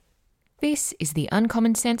This is the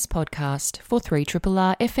Uncommon Sense podcast for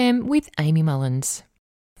 3RRR FM with Amy Mullins.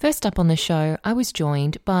 First up on the show, I was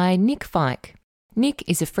joined by Nick Feik. Nick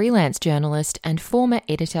is a freelance journalist and former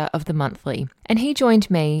editor of The Monthly, and he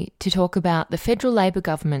joined me to talk about the federal Labor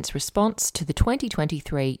government's response to the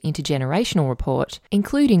 2023 Intergenerational Report,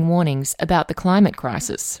 including warnings about the climate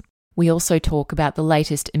crisis. We also talk about the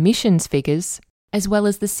latest emissions figures, as well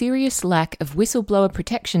as the serious lack of whistleblower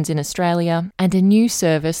protections in Australia and a new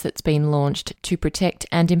service that's been launched to protect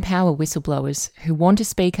and empower whistleblowers who want to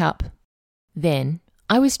speak up. Then,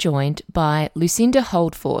 I was joined by Lucinda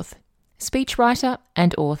Holdforth, speechwriter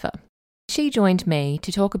and author. She joined me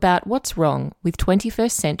to talk about what's wrong with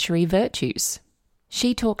 21st century virtues.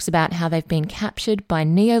 She talks about how they've been captured by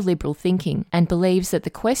neoliberal thinking and believes that the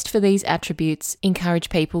quest for these attributes encourage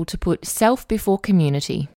people to put self before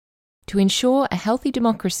community. To ensure a healthy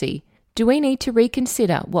democracy, do we need to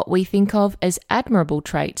reconsider what we think of as admirable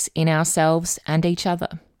traits in ourselves and each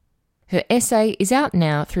other? Her essay is out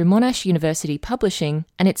now through Monash University Publishing,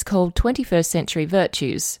 and it's called 21st Century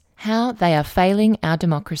Virtues: How They Are Failing Our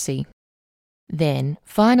Democracy. Then,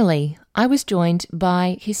 finally, I was joined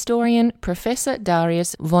by historian Professor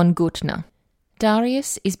Darius von Gutner.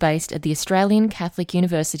 Darius is based at the Australian Catholic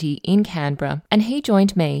University in Canberra, and he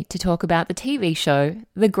joined me to talk about the TV show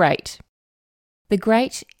The Great. The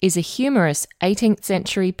Great is a humorous 18th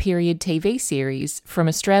century period TV series from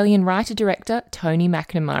Australian writer-director Tony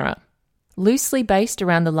McNamara. Loosely based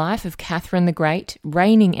around the life of Catherine the Great,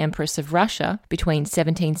 reigning Empress of Russia between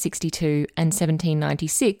 1762 and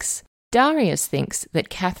 1796, Darius thinks that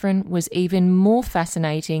Catherine was even more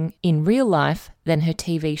fascinating in real life than her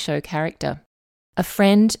TV show character. A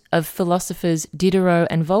friend of philosophers Diderot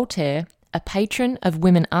and Voltaire, a patron of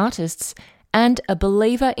women artists, and a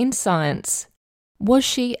believer in science. Was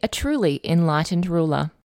she a truly enlightened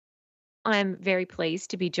ruler? I'm very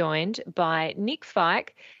pleased to be joined by Nick Feik.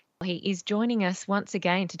 He is joining us once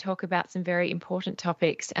again to talk about some very important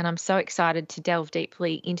topics, and I'm so excited to delve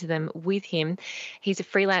deeply into them with him. He's a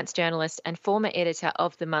freelance journalist and former editor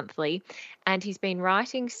of The Monthly, and he's been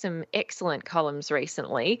writing some excellent columns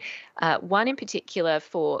recently, one in particular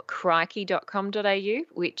for crikey.com.au,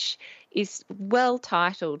 which is well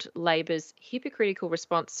titled Labor's Hypocritical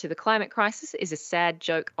Response to the Climate Crisis is a Sad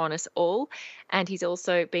Joke on Us All. And he's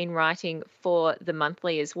also been writing for The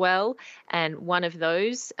Monthly as well. And one of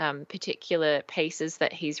those particular pieces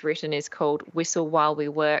that he's written is called Whistle While We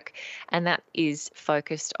Work. And that is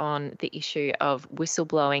focused on the issue of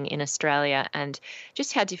whistleblowing in Australia and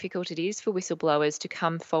just how difficult it is for whistleblowers to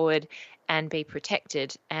come forward and be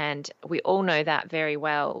protected. And we all know that very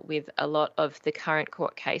well with a lot of the current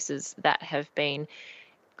court cases that have been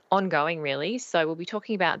ongoing, really. So we'll be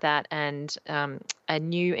talking about that and a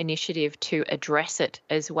new initiative to address it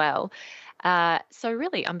as well. So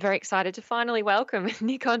really, I'm very excited to finally welcome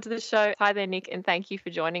Nick onto the show. Hi there, Nick, and thank you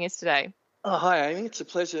for joining us today. Oh, hi, Amy. It's a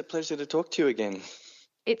pleasure to talk to you again.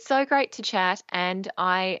 It's so great to chat, and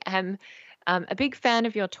I am a big fan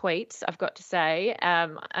of your tweets, I've got to say,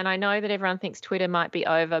 and I know that everyone thinks Twitter might be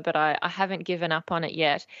over, but I haven't given up on it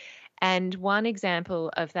yet. And one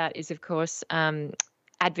example of that is, of course,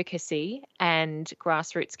 advocacy and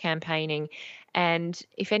grassroots campaigning. And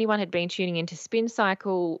if anyone had been tuning into Spin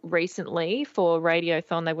Cycle recently for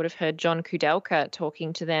Radiothon, they would have heard John Kudelka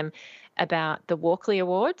talking to them about the Walkley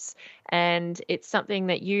Awards, and it's something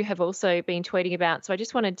that you have also been tweeting about. So I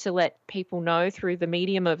just wanted to let people know through the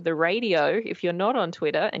medium of the radio, if you're not on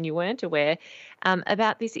Twitter and you weren't aware,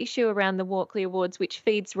 about this issue around the Walkley Awards, which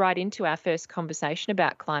feeds right into our first conversation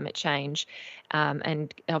about climate change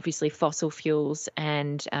and obviously fossil fuels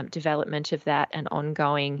and development of that and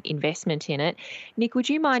ongoing investment in it. Nick, would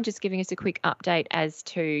you mind just giving us a quick update as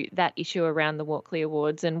to that issue around the Walkley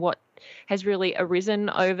Awards and what has really arisen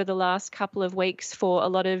over the last couple of weeks for a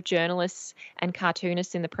lot of journalists and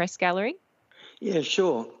cartoonists in the press gallery? Yeah,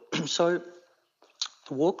 sure. So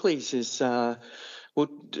the Walkleys is,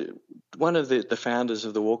 one of the founders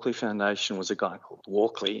of the Walkley Foundation was a guy called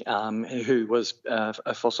Walkley, who was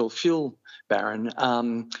a fossil fuel baron.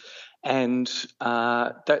 And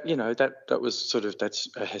that was sort of, that's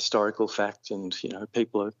a historical fact, and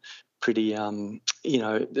people are pretty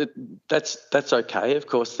that's okay. Of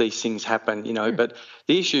course, these things happen, but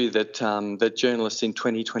the issue that that journalists in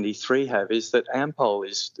 2023 have is that Ampol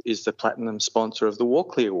is the platinum sponsor of the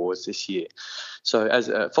Walkley Awards this year. So as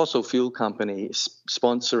a fossil fuel company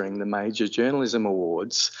sponsoring the major journalism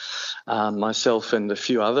awards, myself and a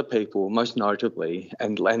few other people, most notably,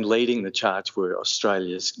 and leading the charge were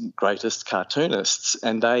Australia's greatest cartoonists.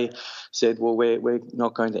 And they said, well, we're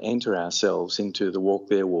not going to enter ourselves into the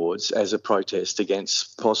Walkley Awards as a protest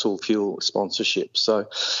against fossil fuel sponsorship. So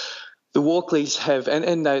The Walkleys have,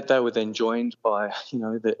 and they were then joined by,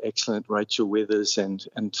 the excellent Rachel Withers, and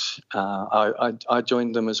I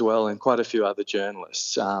joined them as well, and quite a few other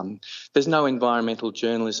journalists. There's no environmental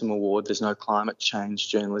journalism award, there's no climate change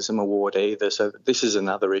journalism award either, so this is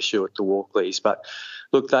another issue at the Walkleys. But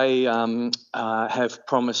look, they have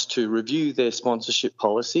promised to review their sponsorship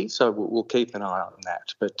policy, so we'll keep an eye on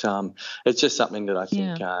that. But it's just something that I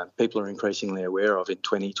think people are increasingly aware of in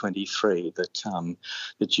 2023,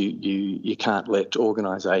 that you can't let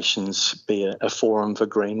organisations be a forum for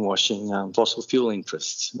greenwashing fossil fuel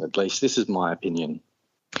interests. At least this is my opinion.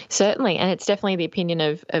 Certainly, and it's definitely the opinion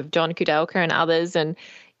of John Kudelka and others. And,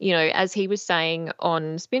 as he was saying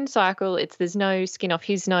on Spin Cycle, there's no skin off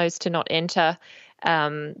his nose to not enter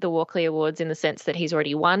the Walkley Awards, in the sense that he's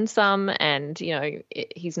already won some, and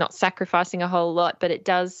he's not sacrificing a whole lot, but it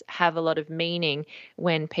does have a lot of meaning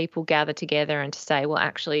when people gather together and to say, well,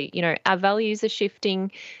 actually, our values are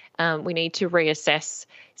shifting. We need to reassess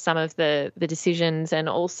some of the decisions, and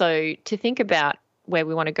also to think about where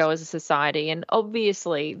we want to go as a society. And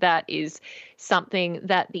obviously that is something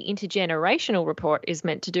that the intergenerational report is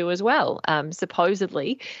meant to do as well,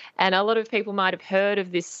 supposedly. And a lot of people might have heard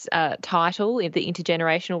of this title, the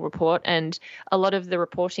intergenerational report, and a lot of the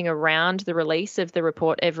reporting around the release of the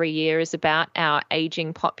report every year is about our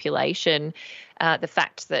ageing population, the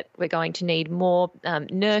fact that we're going to need more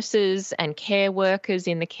nurses and care workers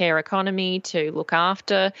in the care economy to look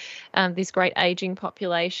after this great ageing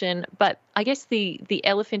population. But I guess the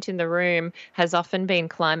elephant in the room has often been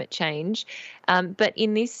climate change. But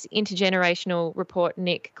in this intergenerational report,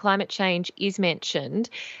 Nick, climate change is mentioned.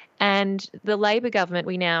 And the Labor government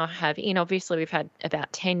we now have obviously we've had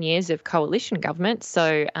about 10 years of coalition government,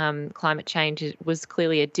 so climate change was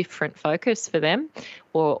clearly a different focus for them,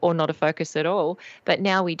 or not a focus at all. But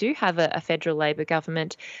now we do have a federal Labor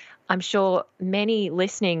government. I'm sure many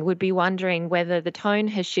listening would be wondering whether the tone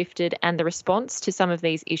has shifted and the response to some of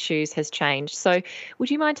these issues has changed. So would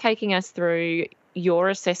you mind taking us through your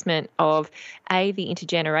assessment of, the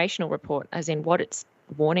intergenerational report, as in what it's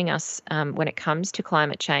warning us when it comes to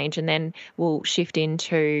climate change, and then we'll shift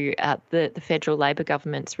into the federal Labor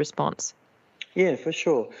government's response? Yeah, for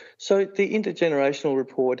sure. So the intergenerational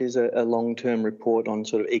report is a long-term report on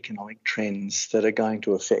sort of economic trends that are going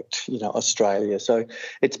to affect, Australia. So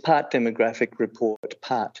it's part demographic report,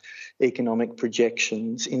 part economic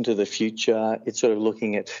projections into the future. It's sort of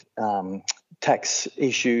looking at tax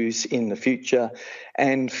issues in the future.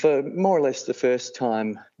 And for more or less the first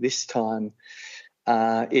time this time,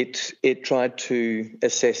 it tried to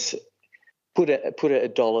assess, put a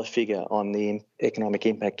dollar figure on the economic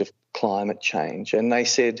impact of climate change, and they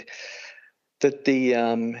said that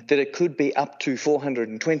that it could be up to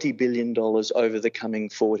 $420 billion over the coming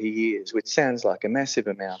 40 years, which sounds like a massive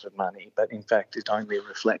amount of money, but in fact it only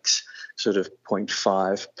reflects sort of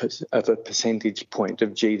 0.5 of a percentage point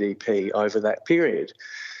of GDP over that period.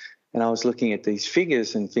 And I was looking at these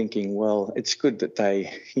figures and thinking, well, it's good that they,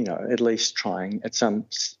 at least trying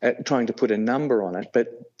to put a number on it.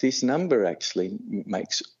 But this number actually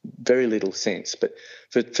makes very little sense. But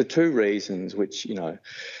for two reasons, which,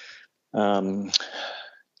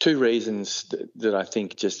 two reasons that I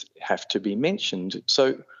think just have to be mentioned.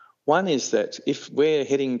 So one is that if we're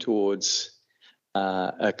heading towards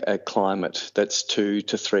a climate that's 2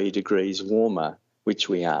 to 3 degrees warmer, which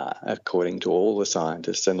we are, according to all the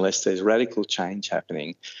scientists, unless there's radical change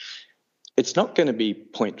happening, it's not going to be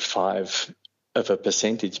 0.5 of a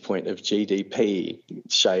percentage point of GDP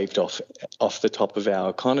shaved off the top of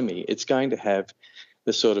our economy. It's going to have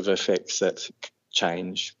the sort of effects that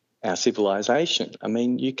change our civilization. I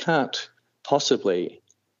mean, you can't possibly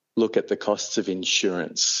look at the costs of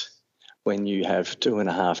insurance when you have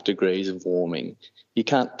 2.5 degrees of warming. You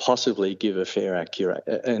can't possibly give a fair,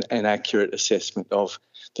 an accurate assessment of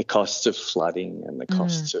the costs of flooding and the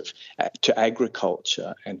costs to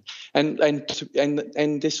agriculture,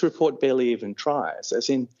 and this report barely even tries. As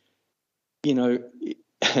in,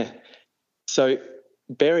 so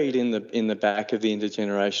buried in the back of the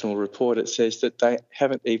intergenerational report, it says that they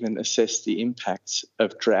haven't even assessed the impacts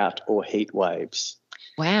of drought or heat waves.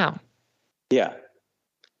 Wow. Yeah.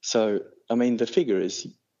 So I mean, the figure is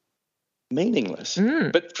meaningless.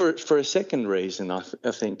 But for a second reason, I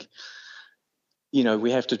think,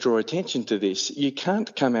 we have to draw attention to this. You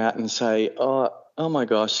can't come out and say, oh my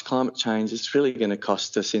gosh, climate change, it's really going to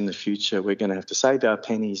cost us in the future. We're going to have to save our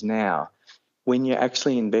pennies now, when you're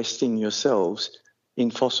actually investing yourselves in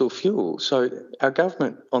fossil fuel. So our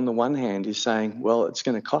government, on the one hand, is saying, well, it's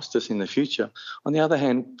going to cost us in the future. On the other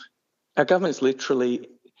hand, our government's literally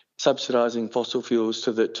subsidising fossil fuels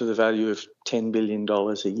to the value of $10 billion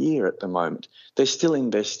a year at the moment. They're still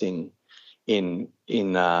investing in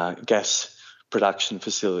gas production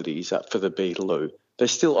facilities up for the Beetaloo. They're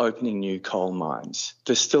still opening new coal mines.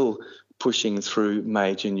 They're still pushing through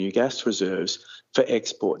major new gas reserves for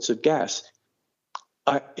exports of gas.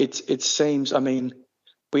 It seems, I mean,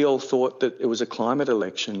 we all thought that it was a climate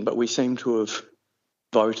election, but we seem to have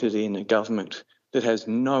voted in a government that has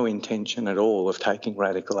no intention at all of taking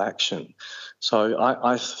radical action. So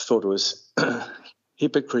I thought it was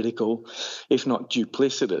hypocritical, if not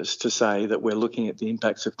duplicitous, to say that we're looking at the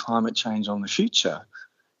impacts of climate change on the future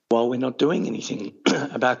while we're not doing anything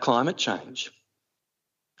about climate change.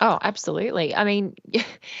 Oh, absolutely. I mean,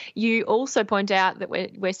 you also point out that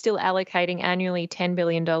we're still allocating annually $10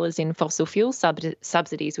 billion in fossil fuel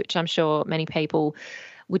subsidies, which I'm sure many people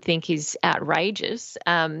would think is outrageous.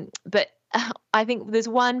 But I think there's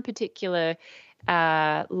one particular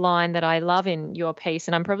line that I love in your piece,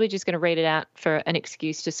 and I'm probably just going to read it out for an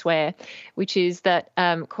excuse to swear, which is that,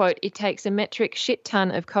 quote, "It takes a metric shit ton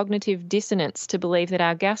of cognitive dissonance to believe that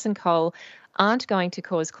our gas and coal aren't going to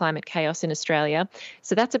cause climate chaos in Australia.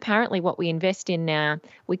 So that's apparently what we invest in now.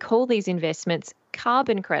 We call these investments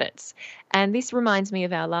carbon credits." And this reminds me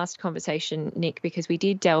of our last conversation, Nick, because we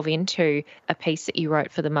did delve into a piece that you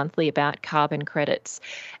wrote for The Monthly about carbon credits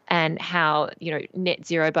and how, net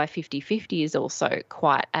zero by 50/50 is also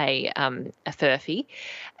quite a furphy.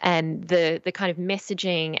 And the kind of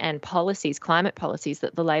messaging and policies, climate policies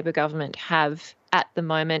that the Labor government have at the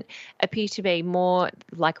moment appear to be more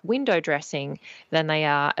like window dressing than they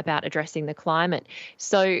are about addressing the climate.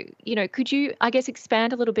 So, could you, I guess,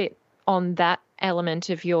 expand a little bit on that element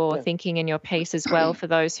of your thinking and your piece as well for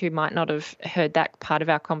those who might not have heard that part of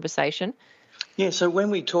our conversation? Yeah, so when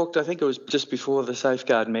we talked, I think it was just before the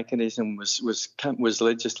safeguard mechanism was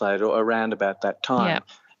legislated, or around about that time.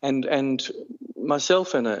 Yeah. And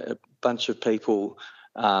myself and a bunch of people,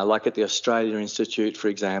 like at the Australia Institute, for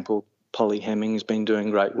example, Polly Hemming's been doing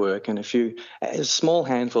great work, and a small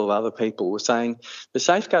handful of other people were saying the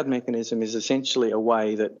safeguard mechanism is essentially a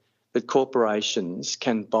way that corporations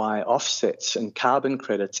can buy offsets and carbon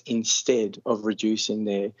credits instead of reducing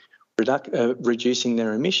their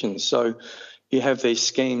emissions. So you have these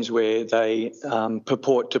schemes where they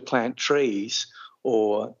purport to plant trees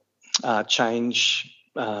or change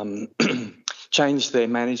their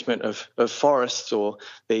management of forests or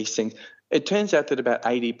these things. It turns out that about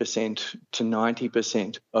 80% to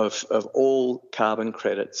 90% of all carbon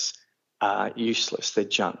credits are useless. They're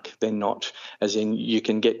junk. They're not, as in you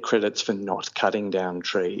can get credits for not cutting down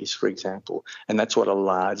trees, for example, and that's what a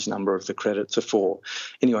large number of the credits are for.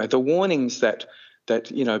 Anyway, the warnings that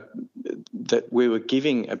we were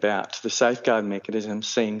giving about the safeguard mechanism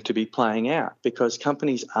seem to be playing out because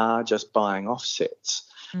companies are just buying offsets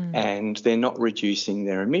and they're not reducing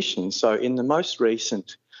their emissions. So in the most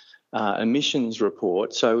recent emissions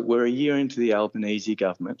report, so we're a year into the Albanese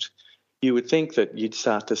government, you would think that you'd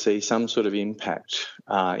start to see some sort of impact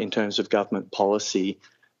in terms of government policy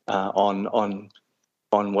on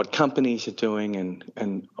what companies are doing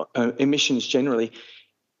and emissions generally.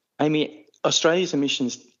 Amy, Australia's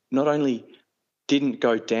emissions not only didn't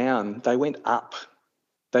go down, they went up.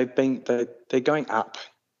 They're going up.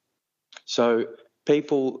 So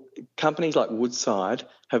companies like Woodside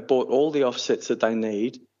have bought all the offsets that they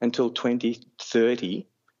need until 2030.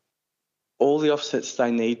 All the offsets they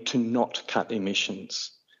need to not cut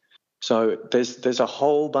emissions. So there's a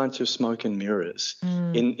whole bunch of smoke and mirrors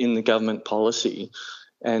in the government policy,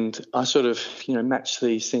 and I sort of match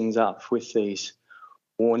these things up with these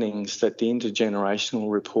warnings that the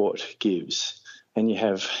intergenerational report gives, and you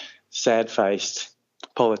have sad-faced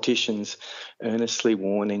politicians earnestly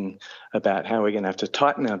warning about how we're going to have to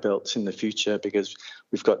tighten our belts in the future because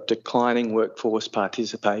we've got declining workforce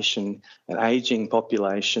participation, an ageing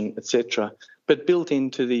population, etc. But built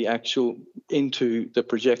into the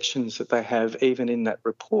projections that they have, even in that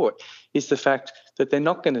report, is the fact that they're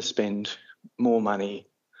not going to spend more money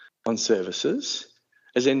on services,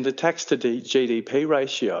 as in the tax to GDP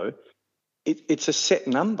ratio. It's a set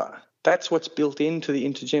number. That's what's built into the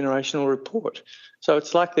intergenerational report. So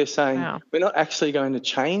it's like they're saying, wow, we're not actually going to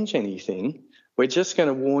change anything. We're just going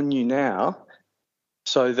to warn you now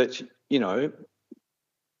so that,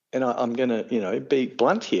 and I'm going to, be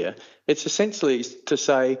blunt here. It's essentially to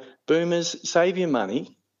say, boomers, save your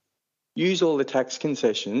money, use all the tax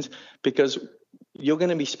concessions because you're going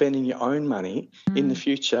to be spending your own money in the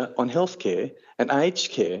future on healthcare and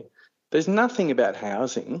aged care. There's nothing about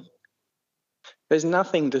housing. There's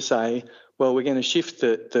nothing to say, well, we're going to shift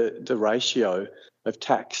the ratio of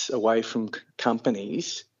tax away from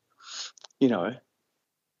companies,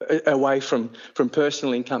 away from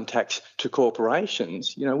personal income tax to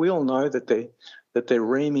corporations. We all know that that they're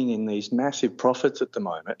reaming in these massive profits at the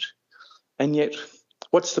moment. And yet,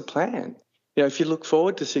 what's the plan? If you look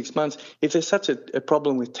forward to 6 months, if there's such a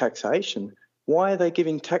problem with taxation, why are they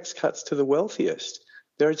giving tax cuts to the wealthiest?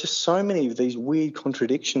 There are just so many of these weird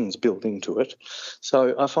contradictions built into it.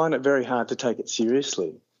 So I find it very hard to take it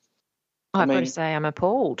seriously. I've got to say I'm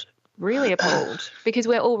appalled, really appalled, because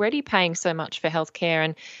we're already paying so much for healthcare,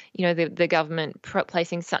 and, the government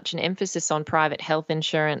placing such an emphasis on private health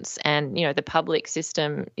insurance, and, the public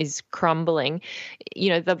system is crumbling.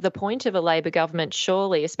 The point of a Labor government,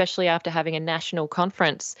 surely, especially after having a national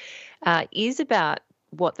conference, is about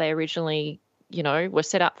what they originally, were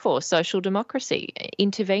set up for: social democracy,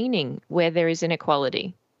 intervening where there is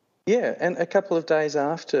inequality. Yeah, and a couple of days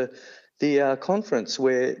after the conference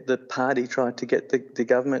where the party tried to get the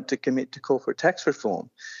government to commit to corporate tax reform,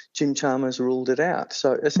 Jim Chalmers ruled it out.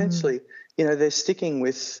 So essentially, they're sticking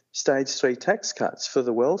with stage 3 tax cuts for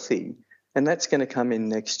the wealthy, and that's going to come in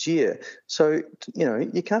next year. So,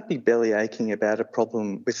 you can't be belly aching about a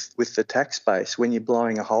problem with the tax base when you're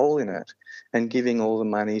blowing a hole in it and giving all the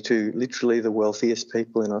money to literally the wealthiest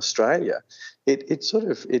people in Australia.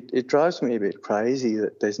 It drives me a bit crazy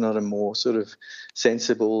that there's not a more sort of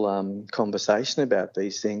sensible conversation about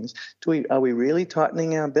these things. Are we really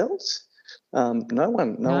tightening our belts? No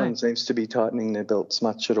one seems to be tightening their belts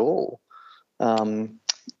much at all. And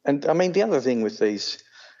I mean, the other thing with these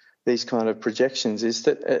kind of projections is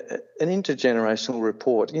that an intergenerational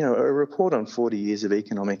report, a report on 40 years of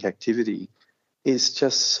economic activity, is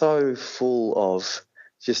just so full of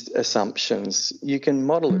just assumptions. You can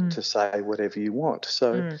model it to say whatever you want.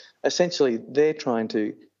 So essentially they're trying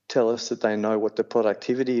to tell us that they know what the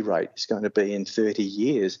productivity rate is going to be in 30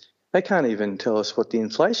 years. They can't even tell us what the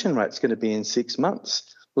inflation rate is going to be in 6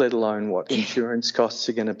 months, let alone what insurance costs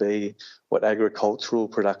are going to be, what agricultural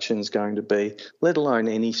production is going to be, let alone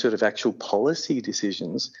any sort of actual policy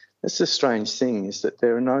decisions. That's the strange thing, is that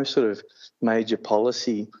there are no sort of major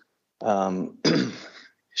policy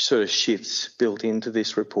sort of shifts built into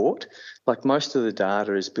this report. Like, most of the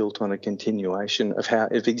data is built on a continuation of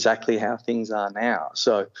exactly how things are now.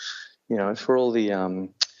 So, for all the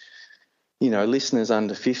listeners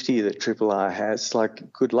under 50 that Triple R has,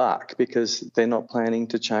 like, good luck, because they're not planning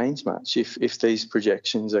to change much if these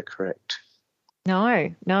projections are correct.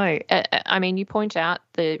 No. I mean, you point out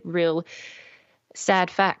the real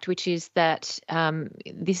sad fact, which is that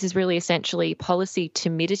this is really essentially policy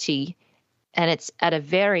timidity, and it's at a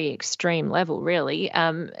very extreme level, really.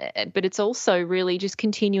 But it's also really just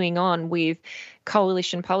continuing on with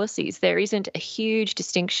coalition policies. There isn't a huge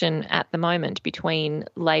distinction at the moment between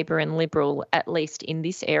Labor and Liberal, at least in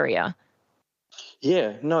this area.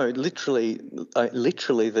 Yeah, no, literally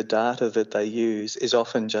the data that they use is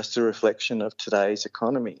often just a reflection of today's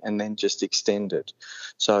economy and then just extended.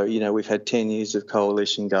 So, we've had 10 years of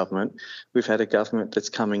coalition government. We've had a government that's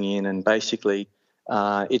coming in and basically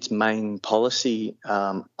its main policy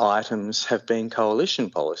items have been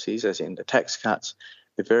coalition policies, as in the tax cuts,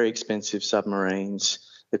 the very expensive submarines.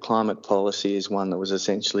 The climate policy is one that was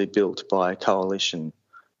essentially built by the coalition.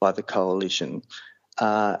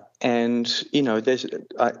 I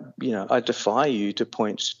defy you to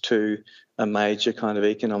point to a major kind of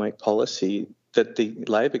economic policy that the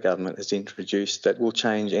Labor government has introduced that will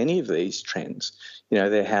change any of these trends.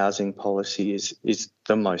 Their housing policy is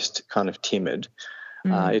the most kind of timid.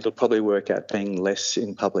 It'll probably work out being less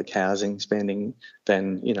in public housing spending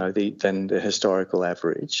than the historical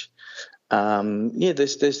average.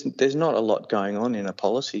 There's not a lot going on in a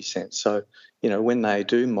policy sense. So, when they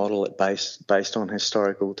do model it based on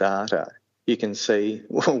historical data, you can see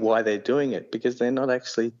why they're doing it, because they're not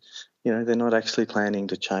actually planning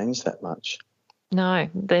to change that much. No,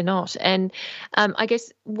 they're not. And I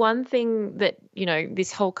guess one thing that,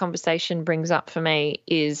 this whole conversation brings up for me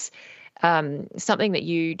is something that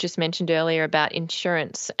you just mentioned earlier about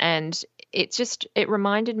insurance. And it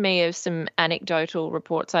reminded me of some anecdotal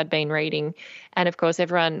reports I'd been reading. And of course,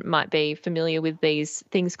 everyone might be familiar with these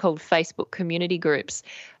things called Facebook community groups.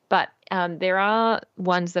 But there are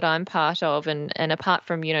ones that I'm part of, and apart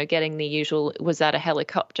from, getting the usual, was that a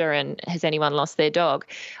helicopter and has anyone lost their dog?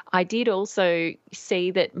 I did also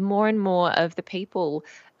see that more and more of the people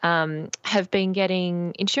have been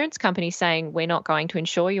getting insurance companies saying, we're not going to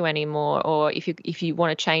insure you anymore, or if you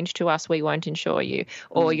want to change to us, we won't insure you,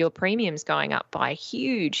 or your premium's going up by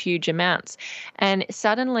huge amounts. And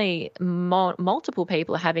suddenly multiple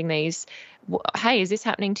people are having these hey, is this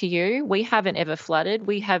happening to you? We haven't ever flooded.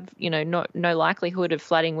 We have, no likelihood of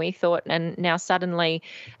flooding, we thought. And now suddenly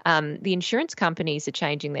the insurance companies are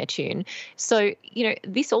changing their tune. So,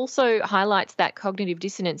 this also highlights that cognitive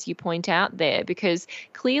dissonance you point out there, because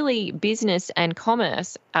clearly business and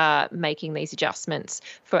commerce are making these adjustments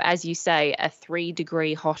for, as you say, a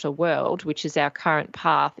 3-degree hotter world, which is our current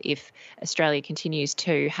path if Australia continues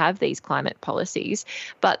to have these climate policies.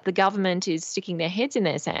 But the government is sticking their heads in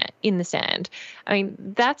the sand. I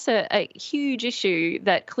mean, that's a huge issue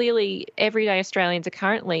that clearly everyday Australians are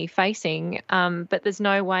currently facing, but there's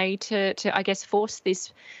no way to I guess, force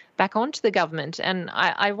this back onto the government. And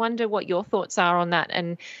I wonder what your thoughts are on that,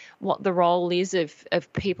 and what the role is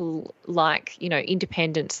of people like,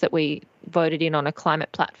 independents that we voted in on a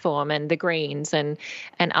climate platform, and the Greens and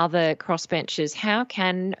other crossbenchers. How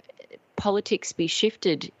can politics be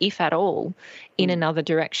shifted, if at all, in another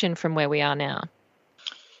direction from where we are now?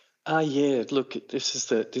 Yeah, look, this is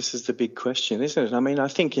the big question, isn't it? I mean, I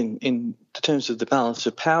think in terms of the balance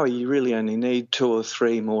of power, you really only need 2 or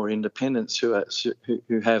 3 more independents who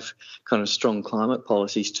have kind of strong climate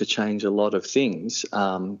policies to change a lot of things.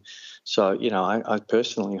 So, I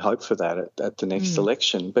personally hope for that at the next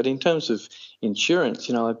election. But in terms of insurance,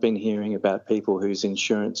 I've been hearing about people whose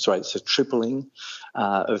insurance rates are tripling.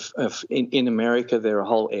 In America, there are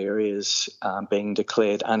whole areas being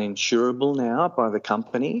declared uninsurable now by the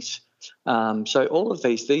companies. So all of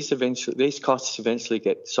these costs eventually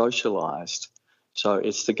get socialised. So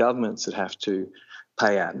it's the governments that have to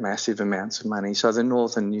pay out massive amounts of money. So the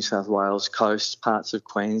northern New South Wales coast, parts of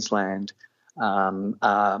Queensland,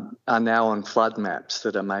 are now on flood maps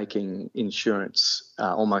that are making insurance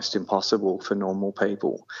almost impossible for normal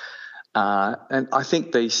people. And I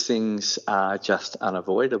think these things are just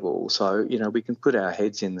unavoidable. So, we can put our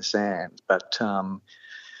heads in the sand, but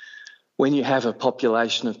when you have a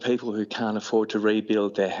population of people who can't afford to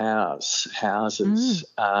rebuild their houses,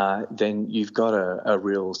 then you've got a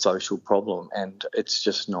real social problem, and it's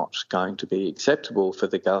just not going to be acceptable for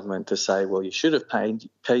the government to say, well, you should have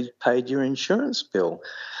paid your insurance bill,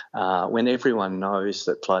 when everyone knows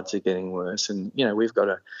that floods are getting worse, and we've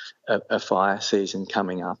got a fire season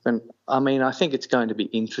coming up. And I mean, I think it's going to be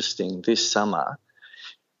interesting this summer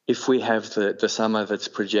if we have the summer that's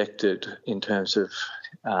projected in terms of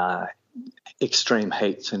extreme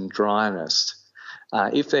heats and dryness.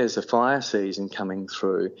 If there's a fire season coming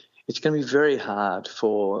through, it's going to be very hard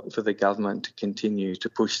for the government to continue to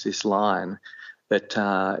push this line that,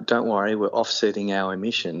 don't worry, we're offsetting our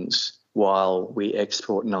emissions while we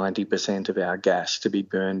export 90% of our gas to be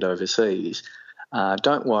burned overseas.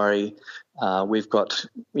 Don't worry, we've got,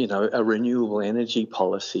 a renewable energy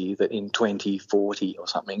policy that in 2040 or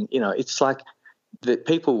something, it's like that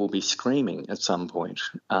people will be screaming at some point.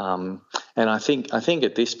 And I think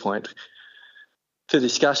at this point, the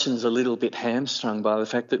discussion's a little bit hamstrung by the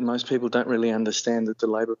fact that most people don't really understand that the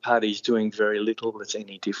Labor Party is doing very little that's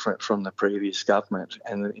any different from the previous government.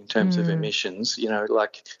 And in terms of emissions, why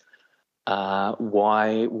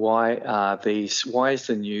is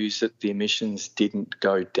the news that the emissions didn't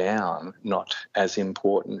go down not as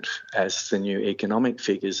important as the new economic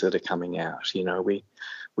figures that are coming out?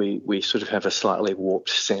 We sort of have a slightly warped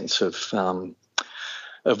sense of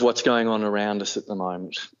what's going on around us at the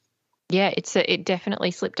moment. Yeah, it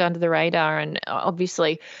definitely slipped under the radar, and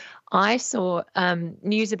obviously I saw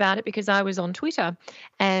news about it because I was on Twitter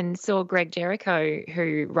and saw Greg Jericho,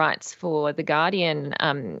 who writes for The Guardian,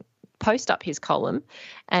 post up his column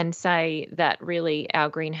and say that really our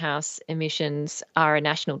greenhouse emissions are a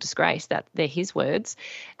national disgrace, that they're his words,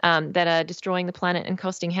 that are destroying the planet and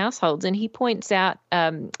costing households. And he points out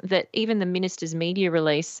that even the minister's media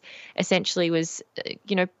release essentially was,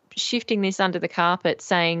 shifting this under the carpet,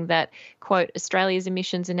 saying that, quote, Australia's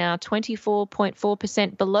emissions are now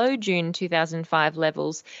 24.4% below June 2005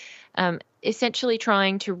 levels, essentially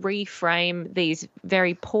trying to reframe these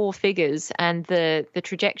very poor figures and the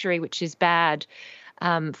trajectory, which is bad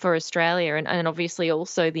for Australia, and obviously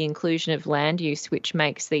also the inclusion of land use, which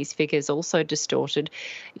makes these figures also distorted.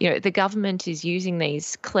 The government is using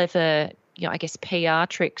these clever, PR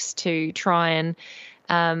tricks to try and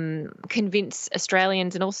convince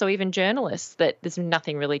Australians and also even journalists that there's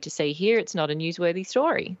nothing really to see here. It's not a newsworthy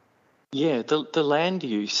story. Yeah, the land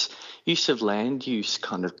use of land use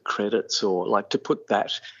kind of credits, or like to put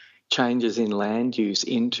that changes in land use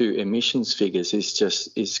into emissions figures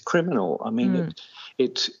is criminal. I mean,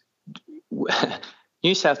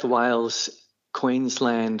 New South Wales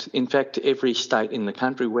Queensland, in fact, every state in the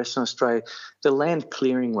country, Western Australia, the land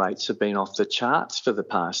clearing rates have been off the charts for the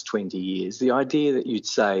past 20 years. The idea that you'd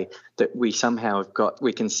say that we somehow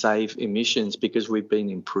we can save emissions because we've been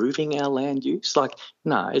improving our land use, like,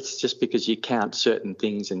 no, it's just because you count certain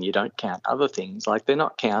things and you don't count other things. Like, they're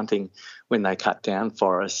not counting when they cut down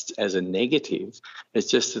forests as a negative. It's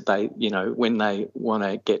just that they, when they want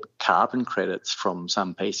to get carbon credits from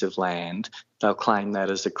some piece of land, they'll claim that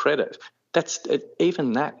as a credit.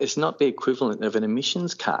 Even that is not the equivalent of an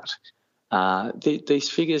emissions cut. These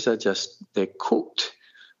figures are they're cooked.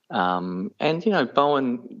 And,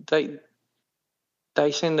 Bowen,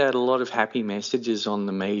 they send out a lot of happy messages on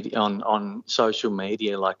the media, on social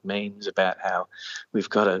media, like memes about how we've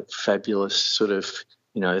got a fabulous sort of,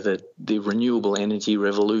 the renewable energy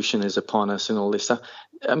revolution is upon us and all this stuff.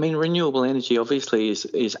 I mean, renewable energy obviously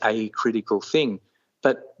is a critical thing,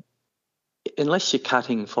 but unless you're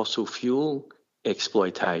cutting fossil fuel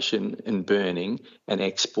exploitation and burning and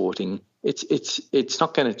exporting, it's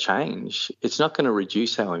not going to change. It's not going to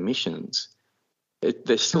reduce our emissions.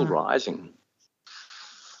 They're still rising.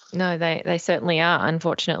 No, they certainly are,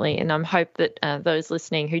 unfortunately. And I hope that those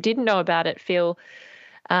listening who didn't know about it feel,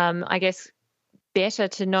 I guess, better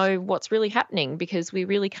to know what's really happening, because we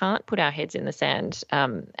really can't put our heads in the sand.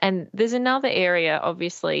 And there's another area,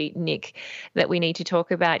 obviously, Nick, that we need to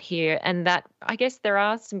talk about here, and that I guess there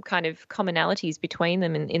are some kind of commonalities between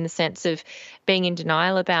them in the sense of being in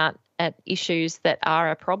denial about issues that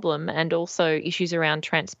are a problem, and also issues around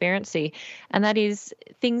transparency, and that is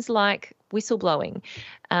things like whistleblowing.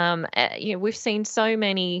 We've seen so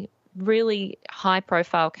many really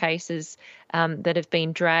high-profile cases that have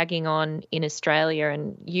been dragging on in Australia,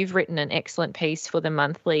 and you've written an excellent piece for the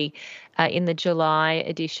Monthly in the July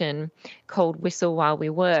edition called "Whistle While We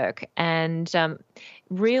Work," and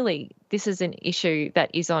really, this is an issue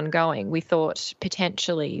that is ongoing. We thought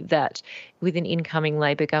potentially that with an incoming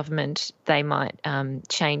Labor government, they might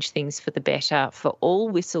change things for the better for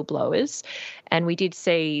all whistleblowers. And we did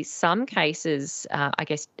see some cases, I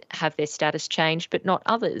guess, have their status changed, but not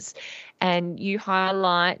others. And you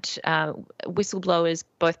highlight whistleblowers,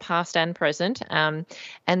 both past and present. And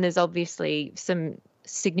there's obviously some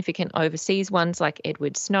significant overseas ones like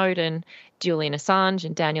Edward Snowden, Julian Assange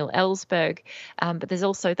and Daniel Ellsberg. But there's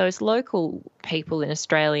also those local people in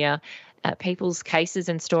Australia, people's cases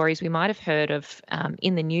and stories we might have heard of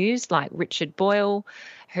in the news, like Richard Boyle,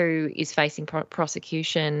 who is facing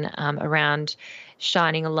prosecution around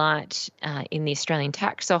shining a light in the Australian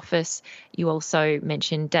Tax Office. You also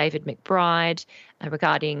mentioned David McBride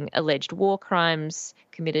regarding alleged war crimes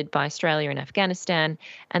committed by Australia in Afghanistan,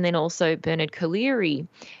 and then also Bernard Collaery,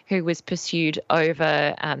 who was pursued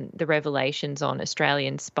over the revelations on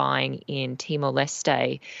Australian spying in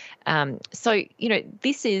Timor-Leste. So,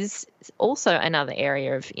 this is also another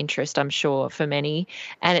area of interest, I'm sure, for many,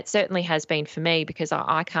 and it certainly has been for me, because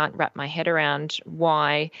I can't wrap my head around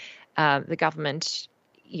why the government,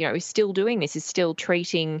 is still doing this, is still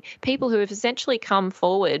treating people who have essentially come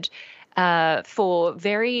forward for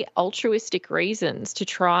very altruistic reasons to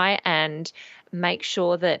try and make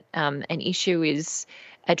sure that an issue is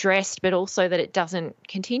addressed, but also that it doesn't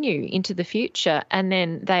continue into the future. And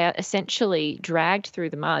then they are essentially dragged through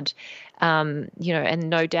the mud, and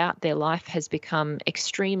no doubt their life has become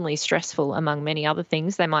extremely stressful, among many other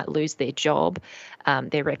things. They might lose their job,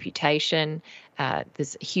 their reputation.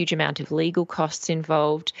 There's a huge amount of legal costs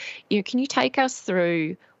involved. Can you take us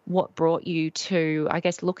through what brought you to, I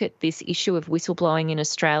guess, look at this issue of whistleblowing in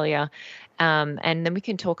Australia? And then we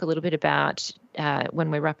can talk a little bit about, when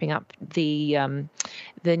we're wrapping up, the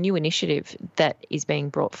new initiative that is being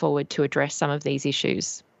brought forward to address some of these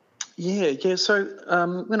issues. Yeah. So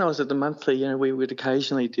when I was at the Monthly, we would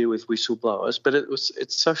occasionally deal with whistleblowers, but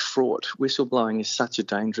it's so fraught. Whistleblowing is such a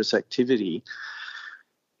dangerous activity.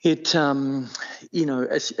 It,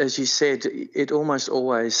 as you said, it almost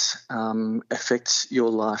always affects your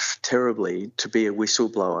life terribly to be a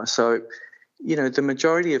whistleblower. So, the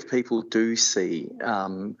majority of people do see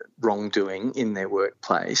wrongdoing in their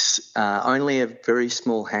workplace. Only a very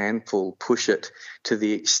small handful push it to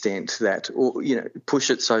the extent that, or push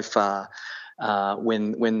it so far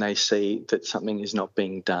when they see that something is not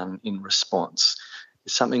being done in response.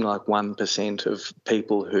 Something like 1% of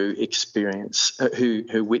people who experience,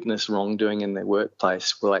 who witness wrongdoing in their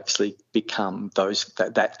workplace will actually become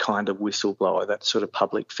that kind of whistleblower, that sort of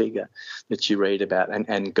public figure that you read about,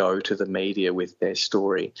 and go to the media with their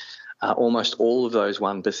story. Almost all of those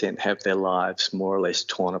 1% have their lives more or less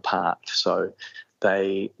torn apart. So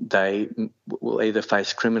they will either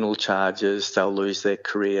face criminal charges, they'll lose their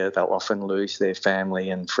career, they'll often lose their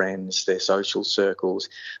family and friends, their social circles.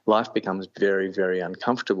 Life becomes very, very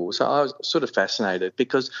uncomfortable. So I was sort of fascinated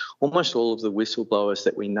because almost all of the whistleblowers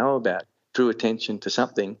that we know about drew attention to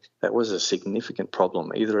something that was a significant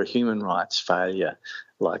problem, either a human rights failure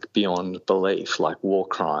like beyond belief, like war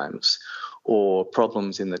crimes, or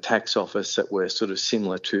problems in the tax office that were sort of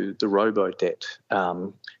similar to the robo-debt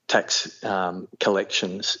tax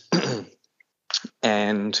collections.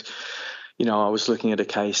 And, I was looking at a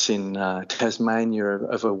case in Tasmania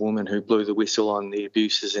of a woman who blew the whistle on the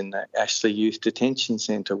abuses in the Ashley Youth Detention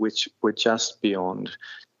Centre, which were just beyond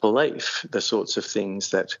belief, the sorts of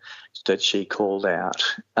things that she called out.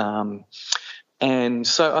 And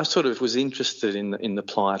so I sort of was interested in the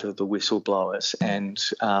plight of the whistleblowers, and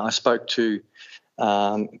I spoke to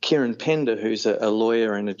Kieran Pender, who's a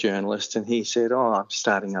lawyer and a journalist, and he said, I'm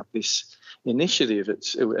starting up this initiative.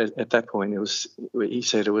 At that point, he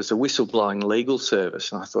said it was a whistleblowing legal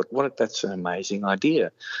service, and I thought, that's an amazing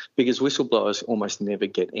idea, because whistleblowers almost never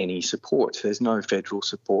get any support. There's no federal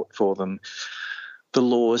support for them. The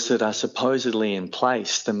laws that are supposedly in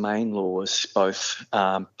place, the main laws, both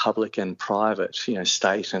public and private,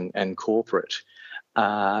 state and corporate,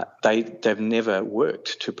 they've never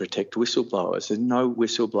worked to protect whistleblowers. And no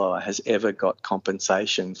whistleblower has ever got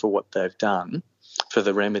compensation for what they've done, for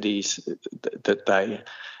the remedies that they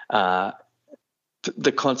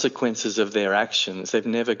the consequences of their actions. They've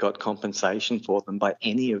never got compensation for them by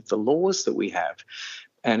any of the laws that we have.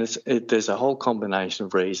 And there's a whole combination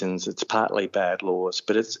of reasons. It's partly bad laws,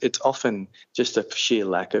 but it's often just a sheer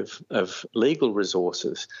lack of legal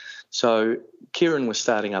resources. So Kieran was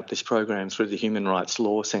starting up this program through the Human Rights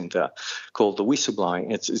Law Centre called the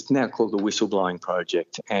Whistleblowing. It's now called the Whistleblowing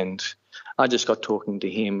Project. And I just got talking to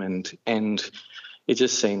him, and it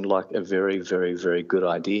just seemed like a very, very, very good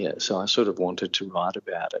idea. So I sort of wanted to write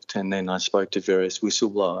about it. And then I spoke to various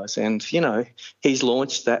whistleblowers, and, he's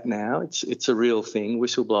launched that now. It's a real thing.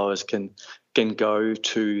 Whistleblowers can go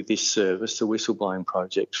to this service, the Whistleblowing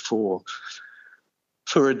Project, for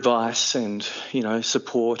advice and,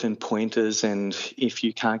 support and pointers. And if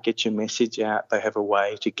you can't get your message out, they have a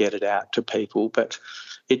way to get it out to people. But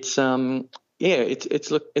it's another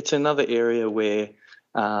area where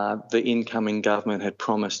the incoming government had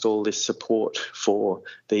promised all this support for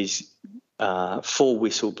these for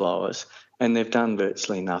whistleblowers, and they've done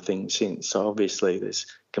virtually nothing since. So obviously there's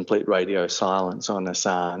complete radio silence on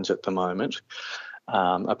Assange at the moment,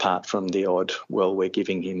 apart from the odd, we're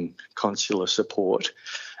giving him consular support.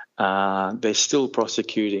 They're still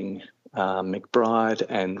prosecuting McBride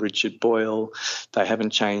and Richard Boyle. They haven't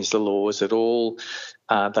changed the laws at all.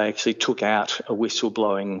 They actually took out a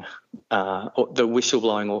whistleblowing. The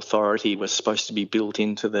whistleblowing authority was supposed to be built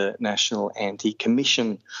into the National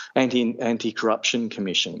Anti-Corruption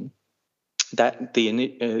Commission. That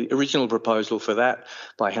the original proposal for that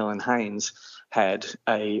by Helen Haynes had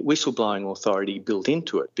a whistleblowing authority built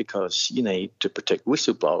into it, because you need to protect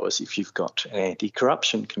whistleblowers if you've got an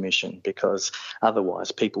anti-corruption commission, because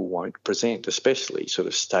otherwise people won't present, especially sort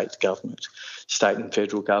of state and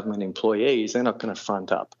federal government employees. They're not going to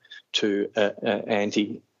front up to an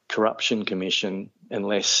anti-corruption commission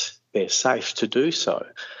unless they're safe to do so.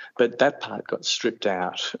 But that part got stripped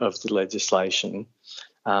out of the legislation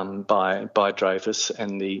by Dreyfus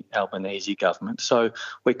and the Albanese government. So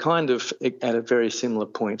we're kind of at a very similar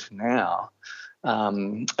point now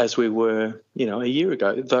as we were, a year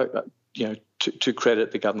ago. Though, to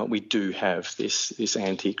credit the government, we do have this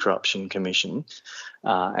anti-corruption commission,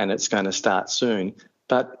 and it's going to start soon.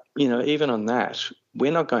 But even on that,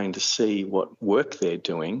 we're not going to see what work they're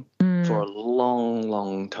doing for a long,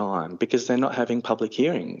 long time, because they're not having public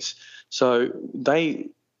hearings. So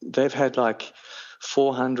they've had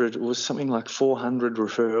 400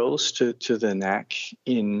 referrals to the NAC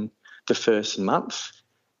in the first month,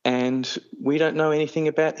 and we don't know anything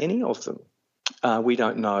about any of them. We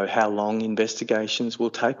don't know how long investigations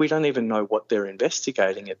will take. We don't even know what they're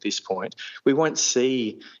investigating at this point. We won't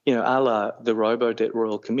see, a la the Robo-Debt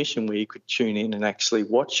Royal Commission, where you could tune in and actually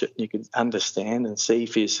watch it and you could understand and see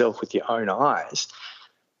for yourself with your own eyes.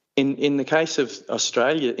 In the case of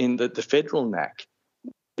Australia, in the federal NAC,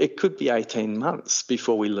 it could be 18 months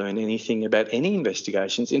before we learn anything about any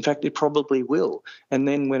investigations. In fact, it probably will. And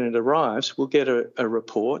then when it arrives, we'll get a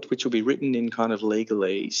report which will be written in kind of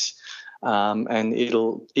legalese, and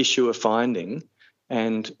it'll issue a finding,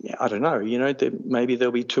 And I don't know, maybe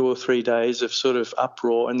there'll be 2 or 3 days of sort of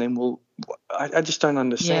uproar, and then I just don't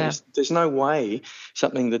understand. Yeah. There's no way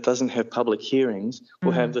something that doesn't have public hearings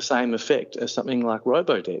will have the same effect as something like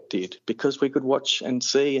Robodebt did, because we could watch and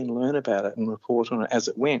see and learn about it and report on it as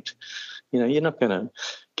it went. You're not going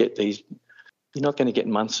to get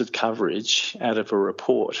months of coverage out of a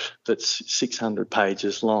report that's 600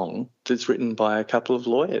 pages long that's written by a couple of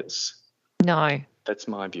lawyers. No. That's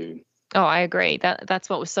my view. Oh, I agree. That's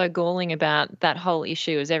what was so galling about that whole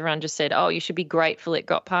issue, is everyone just said, oh, you should be grateful it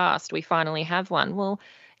got passed. We finally have one. Well,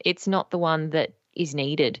 it's not the one that is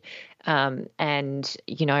needed. And,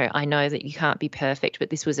 I know that you can't be perfect, but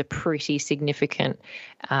this was a pretty significant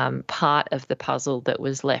part of the puzzle that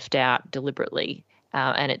was left out deliberately.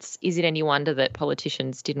 And is it any wonder that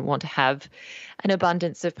politicians didn't want to have an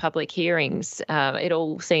abundance of public hearings? It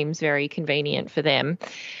all seems very convenient for them.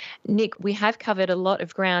 Nick, we have covered a lot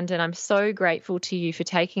of ground, and I'm so grateful to you for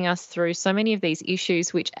taking us through so many of these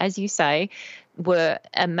issues, which, as you say, were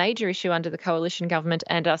a major issue under the coalition government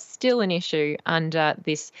and are still an issue under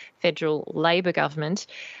this federal Labor government.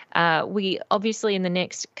 We obviously in the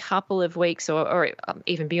next couple of weeks or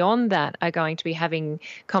even beyond that are going to be having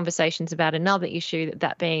conversations about another issue,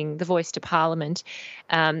 that being the voice to Parliament.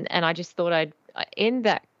 And I just thought I'd end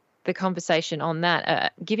the conversation on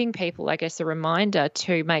that, giving people, I guess, a reminder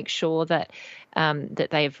to make sure that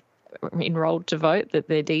they've enrolled to vote, that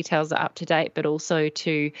their details are up to date, but also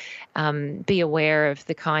to be aware of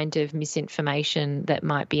the kind of misinformation that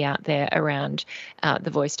might be out there around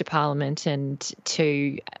the voice to Parliament, and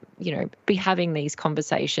to be having these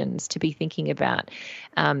conversations, to be thinking about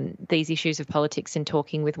these issues of politics and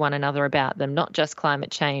talking with one another about them, not just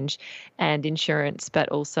climate change and insurance, but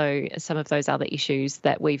also some of those other issues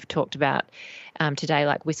that we've talked about today,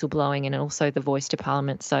 like whistleblowing and also the voice to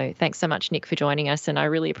Parliament. So thanks so much, Nick, for joining us, and I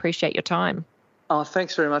really appreciate your time. Oh,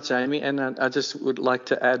 thanks very much, Amy. And I just would like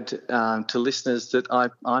to add to listeners that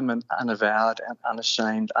I'm an unavowed and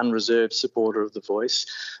unashamed, unreserved supporter of The Voice.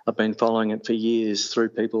 I've been following it for years through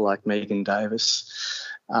people like Megan Davis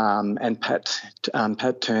and Pat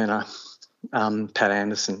Turner, Pat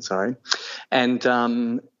Anderson, sorry.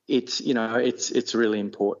 And it's really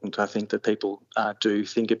important, I think, that people do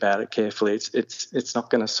think about it carefully. It's not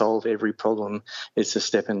going to solve every problem. It's a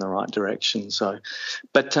step in the right direction. So,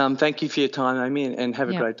 but thank you for your time, Amy, and have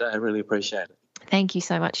a great day. I really appreciate it. Thank you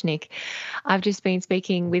so much, Nick. I've just been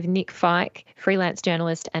speaking with Nick Feik, freelance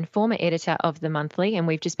journalist and former editor of The Monthly, and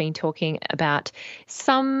we've just been talking about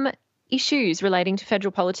some issues relating to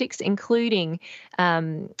federal politics, including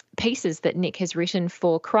pieces that Nick has written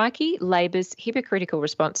for Crikey, Labor's hypocritical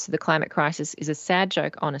response to the climate crisis is a sad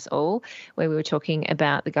joke on us all, where we were talking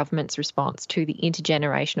about the government's response to the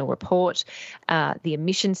intergenerational report, the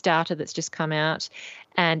emissions data that's just come out,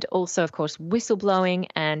 and also, of course, whistleblowing,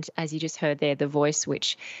 and as you just heard there, The Voice,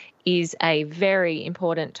 which is a very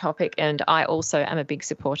important topic, and I also am a big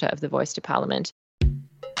supporter of the voice to Parliament.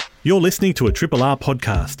 You're listening to a Triple R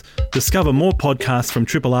podcast. Discover more podcasts from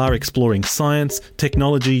Triple R exploring science,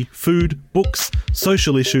 technology, food, books,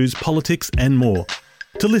 social issues, politics, and more.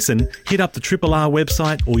 To listen, hit up the Triple R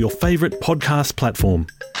website or your favourite podcast platform.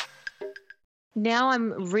 Now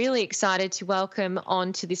I'm really excited to welcome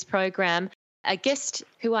onto this program a guest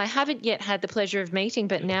who I haven't yet had the pleasure of meeting,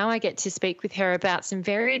 but now I get to speak with her about some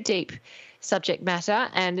very deep subject matter,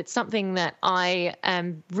 and it's something that I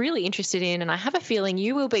am really interested in, and I have a feeling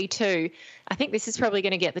you will be too. I think this is probably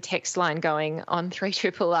going to get the text line going on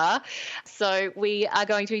 3RRR. So we are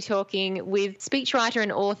going to be talking with speechwriter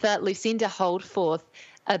and author Lucinda Holdforth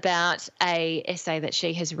about a essay that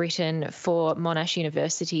she has written for Monash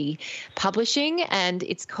University Publishing, and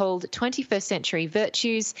it's called 21st Century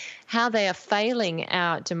Virtues, How They Are Failing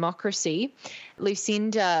Our Democracy.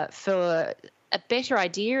 Lucinda, for a better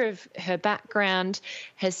idea of her background,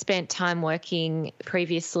 has spent time working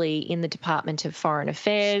previously in the Department of Foreign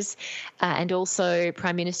Affairs and also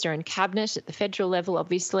Prime Minister and Cabinet at the federal level,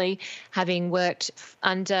 obviously, having worked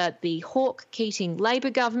under the Hawke-Keating Labor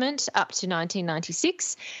government up to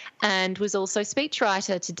 1996, and was also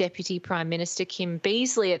speechwriter to Deputy Prime Minister Kim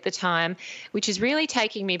Beazley at the time, which is really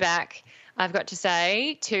taking me back, I've got to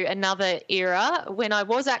say, to another era when I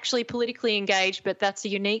was actually politically engaged, but that's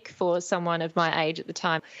unique for someone of my age at the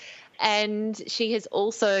time. And she has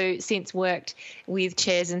also since worked with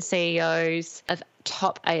chairs and CEOs of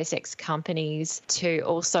top ASX companies to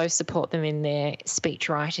also support them in their speech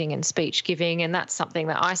writing and speech giving. And that's something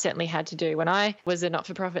that I certainly had to do when I was a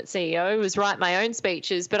not-for-profit CEO, was write my own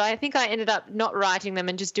speeches. But I think I ended up not writing them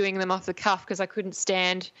and just doing them off the cuff because I couldn't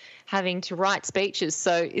stand having to write speeches.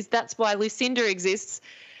 So that's why Lucinda exists.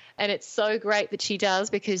 And it's so great that she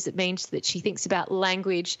does, because it means that she thinks about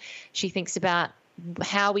language, she thinks about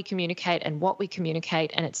how we communicate and what we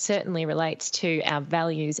communicate, and it certainly relates to our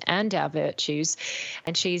values and our virtues.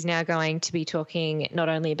 And she's now going to be talking not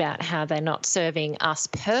only about how they're not serving us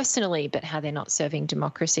personally, but how they're not serving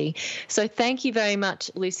democracy. So thank you very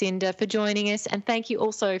much, Lucinda, for joining us, and thank you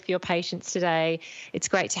also for your patience today. It's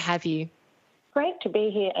great to have you. Great to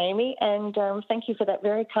be here, Amy, and thank you for that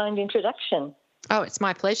very kind introduction. Oh, it's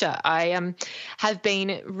my pleasure. I have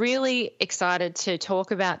been really excited to talk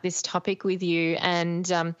about this topic with you,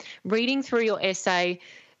 and reading through your essay,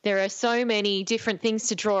 there are so many different things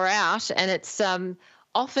to draw out, and it's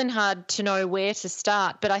often hard to know where to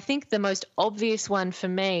start. But I think the most obvious one for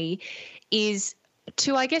me is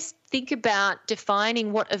to, I guess, think about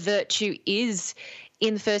defining what a virtue is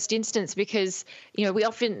in the first instance, because, you know, we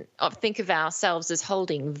often think of ourselves as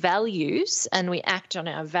holding values and we act on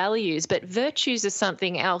our values, but virtues are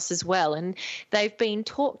something else as well. And they've been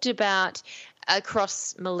talked about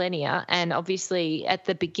across millennia. And obviously at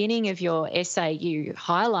the beginning of your essay, you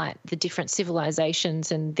highlight the different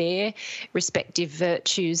civilizations and their respective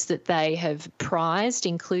virtues that they have prized,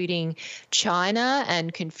 including China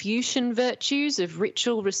and Confucian virtues of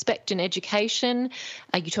ritual, respect and education.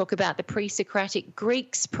 You talk about the pre-Socratic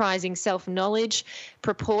Greeks prizing self-knowledge,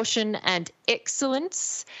 proportion and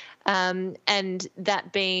excellence. And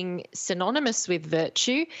that being synonymous with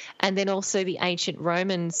virtue, and then also the ancient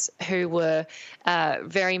Romans, who were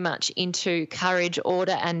very into courage,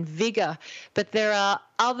 order and vigour. But there are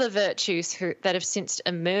other virtues that have since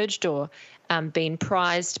emerged or been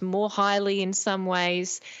prized more highly in some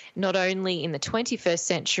ways, not only in the 21st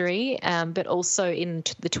century, but also in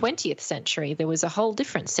the 20th century. There was a whole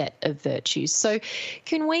different set of virtues. So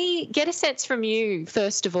can we get a sense from you,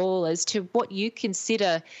 first of all, as to what you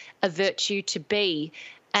consider a virtue to be,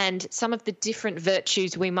 and some of the different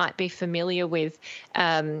virtues we might be familiar with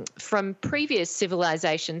from previous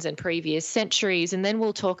civilizations and previous centuries? And then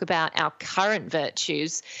we'll talk about our current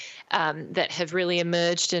virtues that have really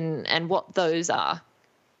emerged and what those are.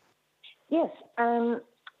 Yes.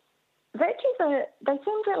 Virtues they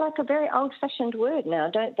seem like a very old-fashioned word now,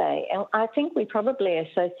 don't they? And I think we probably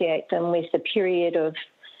associate them with the period of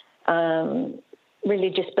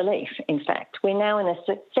religious belief, in fact. We're now in a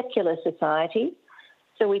secular society,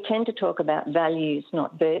 so we tend to talk about values,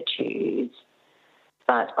 not virtues.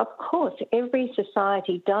 But, of course, every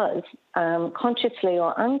society does, consciously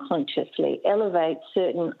or unconsciously, elevate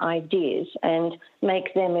certain ideas and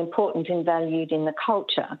make them important and valued in the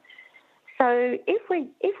culture. So if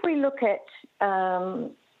we look at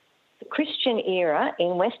the Christian era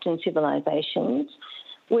in Western civilizations,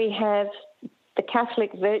 we have the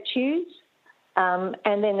Catholic virtues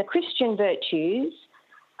and then the Christian virtues.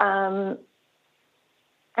 And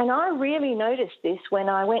I really noticed this when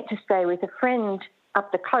I went to stay with a friend up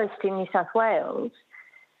the coast in New South Wales,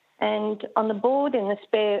 and on the wall in the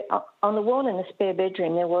spare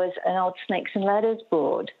bedroom there was an old Snakes and Ladders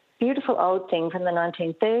board, beautiful old thing from the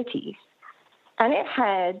 1930s, and it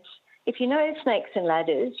had, if you know Snakes and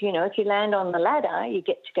Ladders, you know, if you land on the ladder you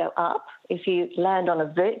get to go up, if you land on a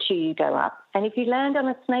virtue you go up, and if you land on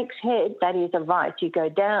a snake's head, that is a vice, you go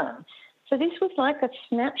down. So this was like a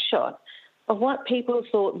snapshot of what people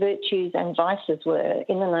thought virtues and vices were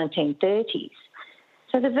in the 1930s.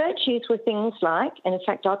 So the virtues were things like, and in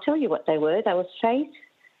fact I'll tell you what they were faith,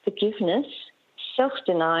 forgiveness,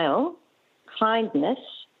 self-denial, kindness,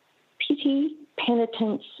 pity,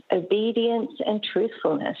 penitence, obedience and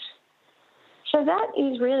truthfulness. So that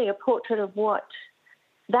is really a portrait of what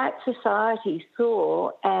that society saw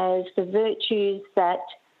as the virtues that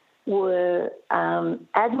were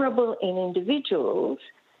admirable in individuals.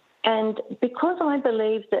 And because I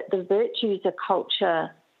believe that the virtues a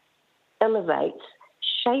culture elevates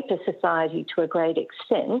shape a society to a great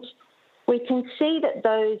extent, we can see that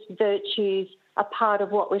those virtues are part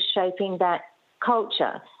of what was shaping that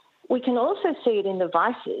culture. We can also see it in the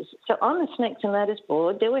vices. So on the Snakes and Ladders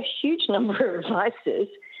board, there were a huge number of vices.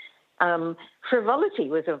 Frivolity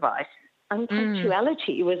was a vice.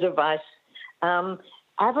 Unpunctuality was a vice.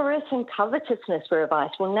 Avarice and covetousness were a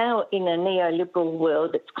vice. Well, now in a neoliberal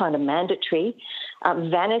world, it's kind of mandatory.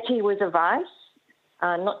 Vanity was a vice.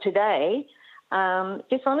 Not today.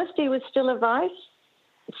 Dishonesty was still a vice.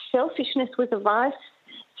 Selfishness was a vice.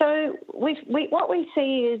 So what we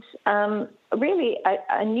see is really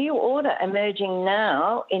a new order emerging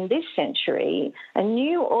now in this century, a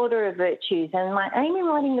new order of virtues. And my aim in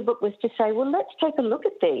writing the book was to say, well, let's take a look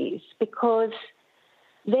at these, because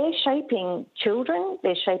they're shaping children,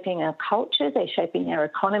 they're shaping our culture, they're shaping our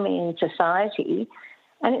economy and society.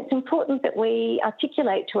 And it's important that we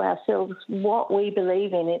articulate to ourselves what we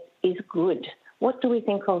believe in it is good. What do we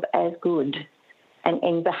think of as good and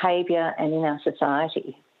in behaviour and in our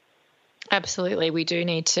society? Absolutely. We do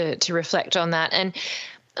need to reflect on that. And,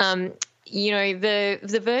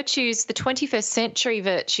 the virtues, the 21st century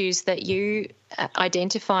virtues that you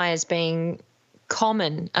identify as being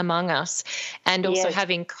common among us and also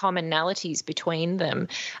having commonalities between them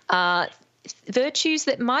are virtues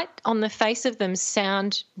that might on the face of them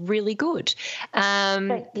sound really good.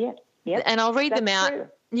 And I'll read them out. True.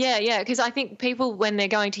 Yeah, because I think people, when they're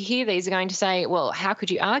going to hear these, are going to say, well, how could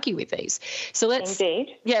you argue with these? So let's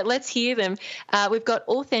hear them. We've got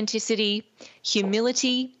authenticity,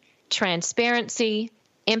 humility, transparency,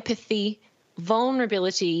 empathy,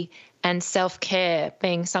 vulnerability, and self-care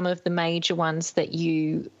being some of the major ones that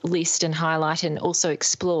you list and highlight and also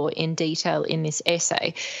explore in detail in this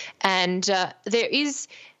essay. And there is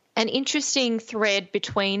an interesting thread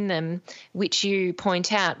between them, which you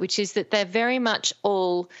point out, which is that they're very much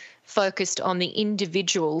all focused on the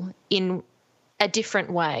individual in a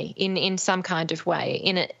different way, in some kind of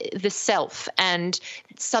way, the self and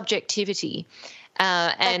subjectivity.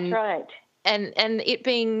 That's right. And it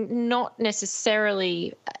being not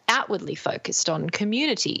necessarily outwardly focused on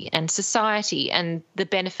community and society and the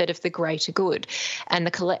benefit of the greater good and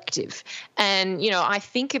the collective. And, I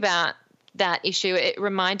think about that issue. It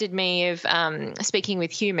reminded me of speaking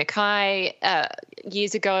with Hugh Mackay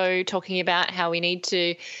years ago, talking about how we need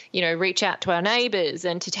to, reach out to our neighbours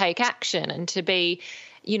and to take action and to be,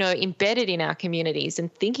 embedded in our communities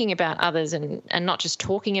and thinking about others and not just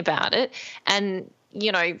talking about it. And,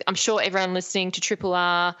 I'm sure everyone listening to Triple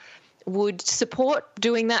R would support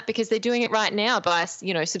doing that because they're doing it right now by,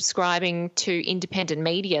 subscribing to independent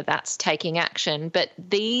media that's taking action. But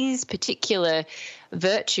these particular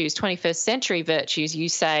virtues, 21st century virtues, you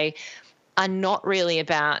say, are not really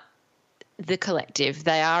about the collective.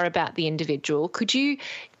 They are about the individual. Could you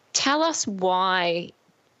tell us why,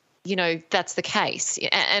 that's the case?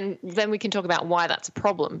 And then we can talk about why that's a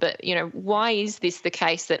problem. But, why is this the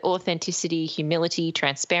case that authenticity, humility,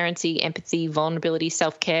 transparency, empathy, vulnerability,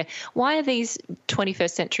 self-care, why are these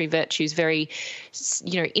 21st century virtues very,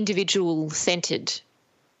 individual-centred?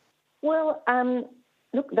 Well,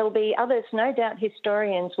 look, there'll be others. No doubt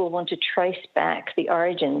historians will want to trace back the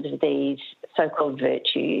origins of these so-called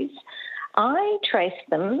virtues. I trace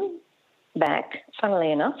them back,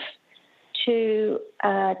 funnily enough, to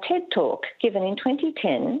a TED Talk given in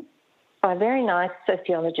 2010 by a very nice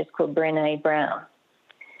sociologist called Brené Brown.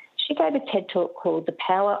 She gave a TED Talk called The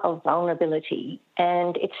Power of Vulnerability,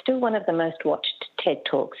 and it's still one of the most watched TED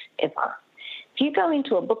Talks ever. If you go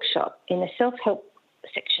into a bookshop in the self-help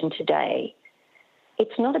section today,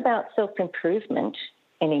 it's not about self-improvement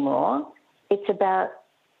anymore. It's about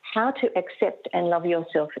how to accept and love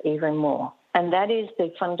yourself even more. And that is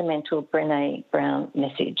the fundamental Brené Brown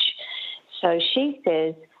message. So she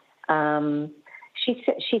says,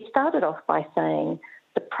 she started off by saying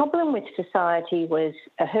the problem with society was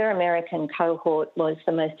her American cohort was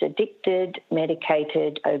the most addicted,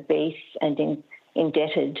 medicated, obese and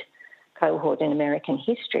indebted cohort in American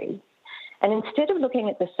history. And instead of looking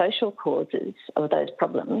at the social causes of those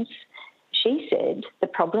problems, she said the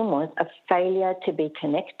problem was a failure to be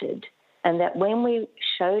connected, and that when we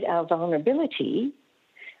showed our vulnerability,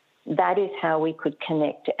 that is how we could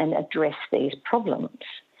connect and address these problems.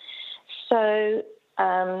 So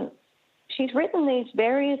she's written these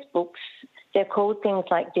various books. They're called things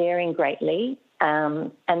like Daring Greatly,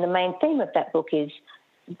 and the main theme of that book is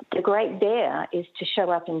the great dare is to show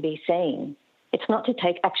up and be seen. It's not to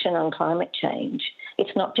take action on climate change.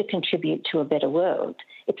 It's not to contribute to a better world.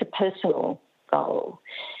 It's a personal goal.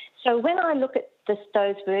 So when I look at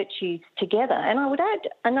those virtues together, and I would add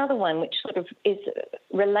another one which sort of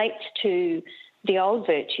relates to the old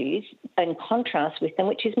virtues in contrast with them,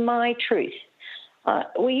 which is my truth.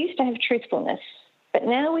 We used to have truthfulness, but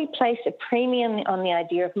now we place a premium on the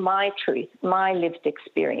idea of my truth, my lived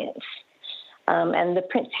experience. And the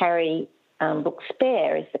Prince Harry book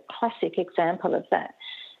Spare is the classic example of that.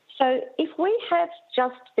 So if we have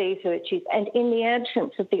just these virtues, and in the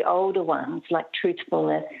absence of the older ones like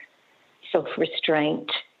truthfulness, self-restraint,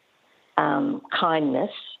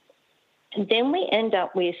 kindness, and then we end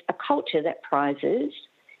up with a culture that prizes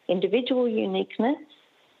individual uniqueness,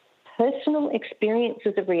 personal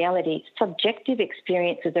experiences of reality, subjective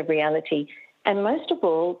experiences of reality, and most of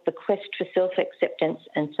all, the quest for self-acceptance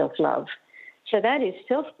and self-love. So that is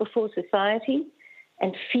self before society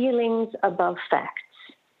and feelings above facts.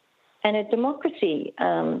 And a democracy,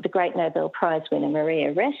 the great Nobel Prize winner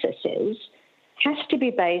Maria Ressa says, has to be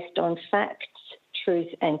based on facts, truth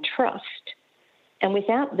and trust And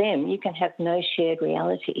without them, you can have no shared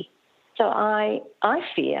reality. So I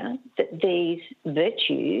fear that these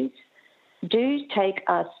virtues do take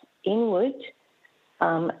us inward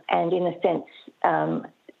and, in a sense,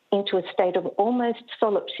 into a state of almost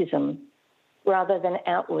solipsism rather than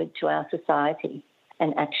outward to our society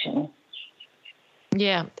and action.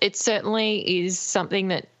 Yeah, it certainly is something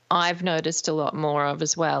that I've noticed a lot more of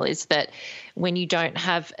as well, is that when you don't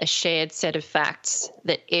have a shared set of facts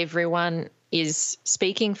that everyone is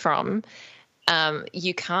speaking from,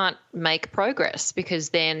 you can't make progress, because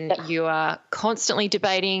then you are constantly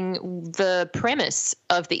debating the premise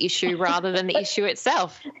of the issue rather than the issue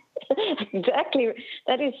itself. Exactly.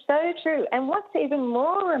 That is so true. And what's even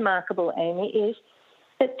more remarkable, Amy, is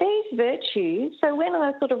that these virtues, so when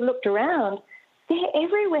I sort of looked around, they're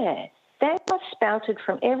everywhere. They are spouted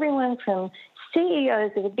from everyone from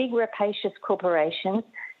CEOs of the big rapacious corporations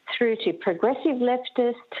through to progressive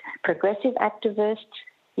leftists, progressive activists,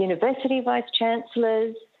 university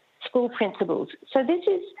vice-chancellors, school principals. So this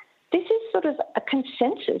is sort of a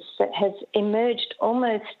consensus that has emerged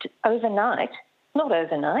almost overnight, not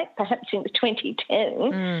overnight, perhaps in the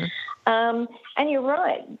 2010s. And you're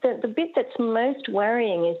right, the bit that's most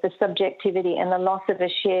worrying is the subjectivity and the loss of a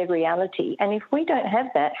shared reality. And if we don't have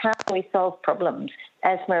that, how do we solve problems,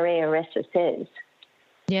 as Maria Ressa says?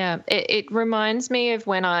 Yeah, it reminds me of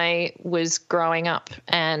when I was growing up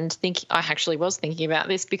and I actually was thinking about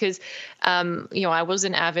this because, I was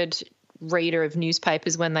an avid reader of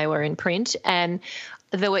newspapers when they were in print, and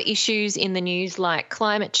there were issues in the news like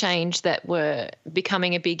climate change that were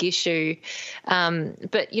becoming a big issue,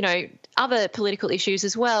 but, other political issues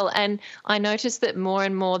as well. And I noticed that more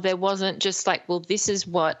and more there wasn't just like, well, this is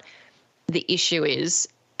what the issue is.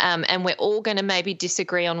 And we're all going to maybe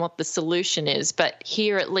disagree on what the solution is, but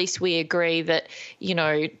here at least we agree that,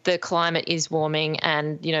 the climate is warming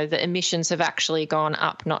and, the emissions have actually gone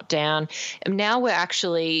up, not down. And now we're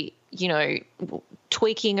actually,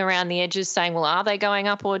 tweaking around the edges saying, well, are they going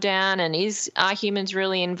up or down, and are humans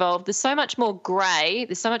really involved? There's so much more grey,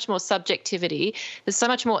 there's so much more subjectivity, there's so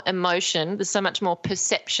much more emotion, there's so much more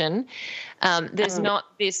perception. There's not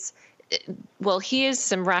this, well, here's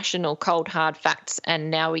some rational, cold, hard facts, and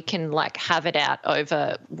now we can have it out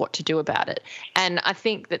over what to do about it. And I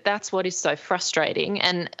think that that's what is so frustrating.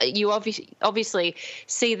 And you obviously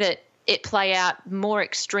see that it play out more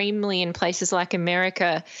extremely in places like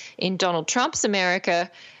America, in Donald Trump's America,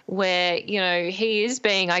 where, he is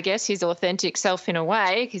being, I guess, his authentic self in a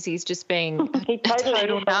way, because he's just being a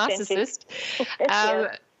total narcissist.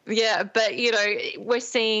 Yeah, but, we're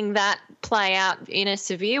seeing that play out in a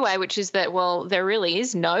severe way, which is that, well, there really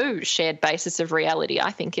is no shared basis of reality, I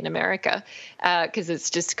think, in America, because it's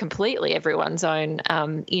just completely everyone's own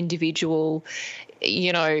individual,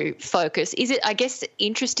 focus. Is it, I guess,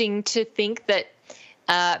 interesting to think that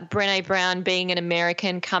Brené Brown, being an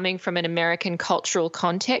American, coming from an American cultural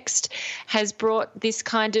context, has brought this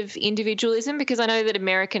kind of individualism? Because I know that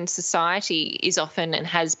American society is often and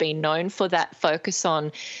has been known for that focus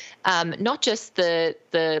on not just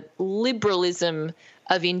the liberalism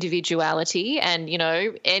of individuality and,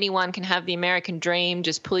 anyone can have the American dream,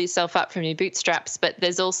 just pull yourself up from your bootstraps, but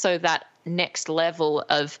there's also that next level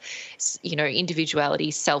of,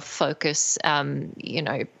 individuality, self-focus.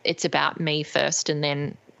 It's about me first, and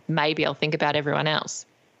then maybe I'll think about everyone else.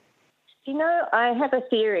 I have a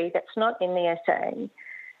theory that's not in the essay.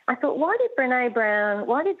 I thought, why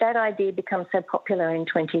did that idea become so popular in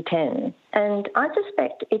 2010? And I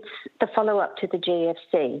suspect it's the follow-up to the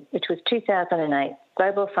GFC, which was 2008,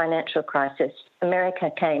 global financial crisis.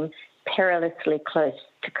 America came perilously close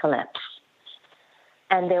to collapse.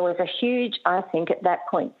 And there was a huge, I think, at that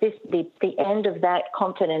point, the end of that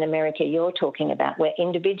confident America you're talking about, where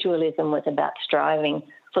individualism was about striving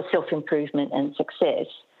for self-improvement and success.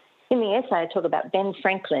 In the essay, I talk about Ben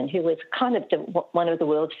Franklin, who was kind of one of the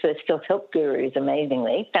world's first self-help gurus,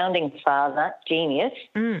 amazingly, founding father, genius.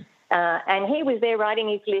 And he was there writing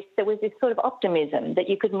his list. There was this sort of optimism that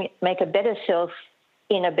you could make a better self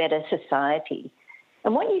in a better society.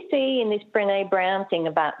 And what you see in this Brené Brown thing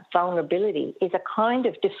about vulnerability is a kind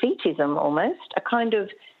of defeatism almost, a kind of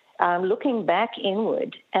looking back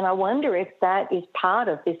inward. And I wonder if that is part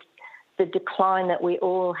of the decline that we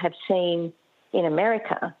all have seen in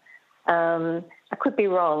America. I could be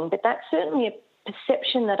wrong, but that's certainly a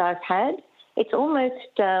perception that I've had. It's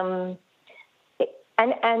almost, and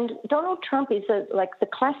Donald Trump is like the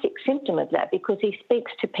classic symptom of that, because he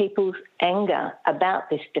speaks to people's anger about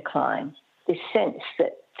this decline, this sense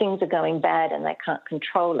that things are going bad and they can't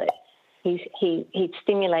control it. He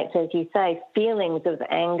stimulates, as you say, feelings of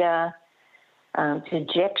anger,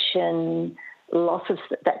 dejection, loss of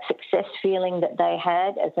that success feeling that they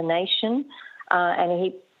had as a nation, and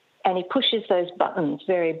he pushes those buttons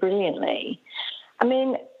very brilliantly. I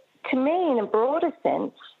mean, to me, in a broader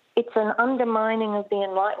sense, it's an undermining of the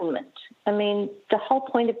Enlightenment. I mean, the whole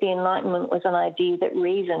point of the Enlightenment was an idea that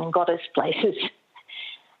reason got us places.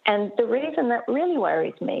 And the reason that really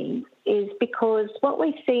worries me is because what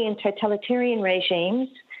we see in totalitarian regimes,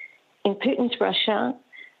 in Putin's Russia,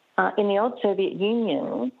 in the old Soviet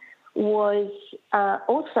Union, was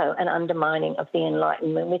also an undermining of the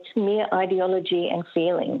Enlightenment with mere ideology and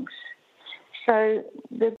feelings. So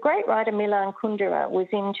the great writer Milan Kundera was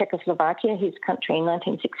in Czechoslovakia, his country, in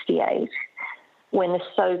 1968 when the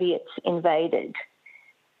Soviets invaded.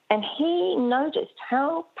 And he noticed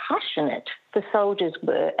how passionate the soldiers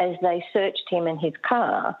were as they searched him in his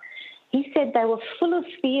car. He said they were full of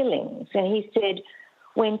feelings. And he said,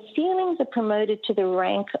 when feelings are promoted to the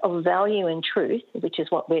rank of value and truth, which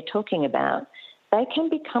is what we're talking about, they can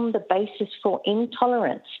become the basis for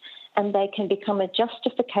intolerance, and they can become a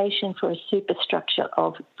justification for a superstructure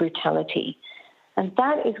of brutality. And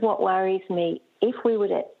that is what worries me. If we were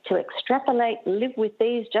to extrapolate, live with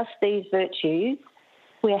these virtues,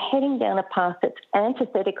 we are heading down a path that's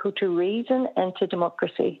antithetical to reason and to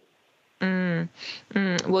democracy.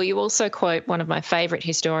 Well, you also quote one of my favourite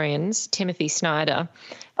historians, Timothy Snyder.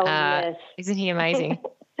 Oh, yes. Isn't he amazing?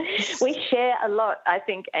 We share a lot, I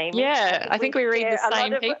think, Amy. Yeah, I think we read the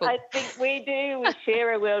same people. I think we do. We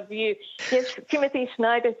share a worldview. Yes, Timothy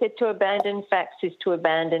Snyder said to abandon facts is to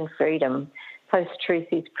abandon freedom. Post-truth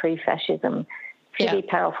is pre-fascism. Pretty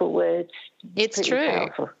powerful words. It's pretty true.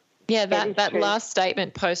 Powerful. Yeah, that last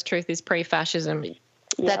statement, post-truth is pre-fascism,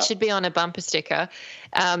 that should be on a bumper sticker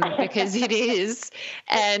because it is.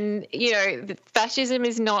 And, fascism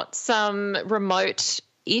is not some remote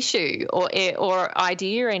issue or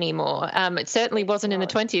idea anymore. It certainly wasn't in the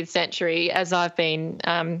 20th century, as I've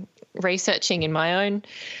been researching in my own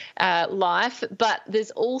life. But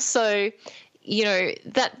there's also,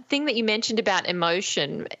 that thing that you mentioned about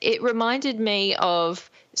emotion. It reminded me of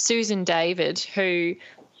Susan David, who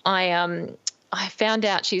I found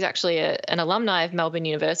out she's actually an alumni of Melbourne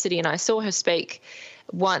University, and I saw her speak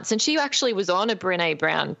once, and she actually was on a Brené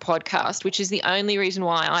Brown podcast, which is the only reason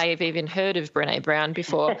why I have even heard of Brené Brown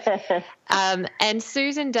before. And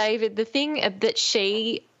Susan David, the thing that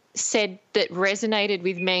she said that resonated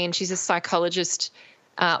with me, and she's a psychologist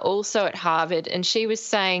also at Harvard, and she was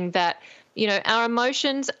saying that, our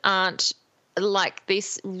emotions aren't like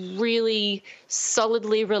this really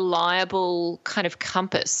solidly reliable kind of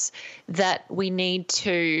compass that we need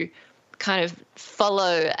to kind of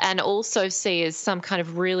follow and also see as some kind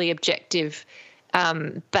of really objective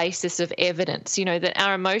basis of evidence. That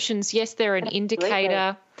our emotions, yes, they're an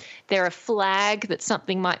indicator, they're a flag that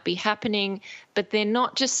something might be happening, but they're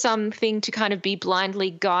not just something to kind of be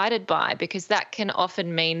blindly guided by, because that can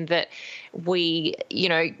often mean that we,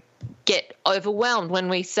 get overwhelmed when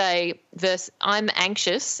we say I'm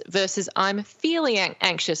anxious versus I'm feeling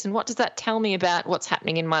anxious. And what does that tell me about what's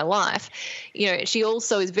happening in my life? She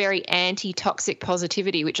also is very anti-toxic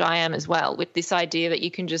positivity, which I am as well, with this idea that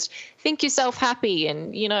you can just think yourself happy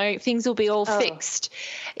and, things will be all fixed.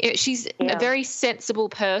 She's a very sensible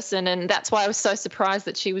person, and that's why I was so surprised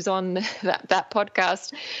that she was on that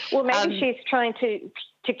podcast. Well, maybe she's trying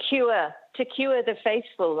to cure the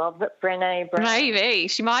faithful of Brené Brown. Maybe.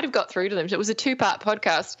 She might have got through to them. It was a 2-part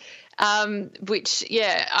podcast, which,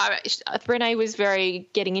 Brené was very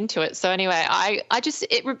getting into it. So anyway,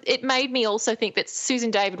 it made me also think that Susan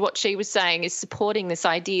David, what she was saying is supporting this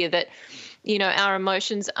idea that, our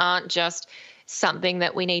emotions aren't just something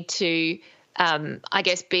that we need to,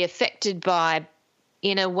 be affected by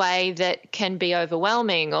in a way that can be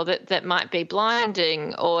overwhelming, or that might be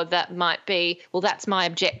blinding, or that might be, well, that's my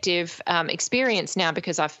objective experience now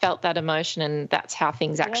because I've felt that emotion and that's how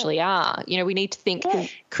things actually are. We need to think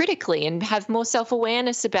critically and have more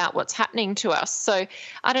self-awareness about what's happening to us. So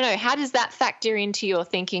I don't know, how does that factor into your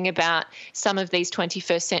thinking about some of these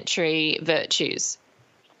 21st century virtues?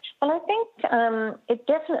 Well, I think it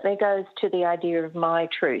definitely goes to the idea of my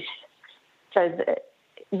truth. So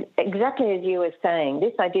exactly as you were saying,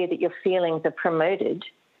 this idea that your feelings are promoted,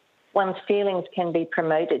 one's feelings can be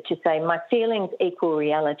promoted to say, my feelings equal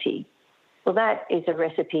reality. Well, that is a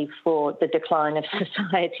recipe for the decline of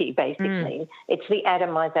society, basically. It's the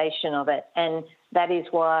atomization of it. And that is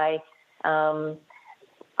why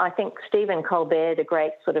I think Stephen Colbert, the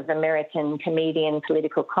great sort of American comedian,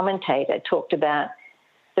 political commentator, talked about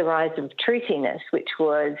the rise of truthiness, which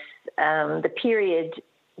was the period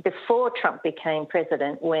before Trump became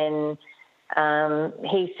president, when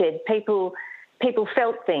he said people people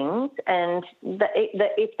felt things, and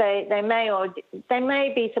if they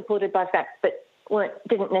may be supported by facts, but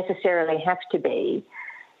didn't necessarily have to be,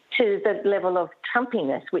 to the level of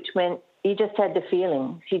Trumpiness, which meant you just had the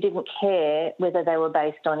feelings. You didn't care whether they were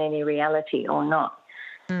based on any reality or not.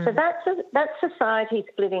 So that's society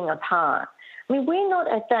splitting apart. I mean, we're not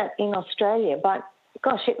at that in Australia, but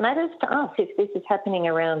gosh, it matters to us if this is happening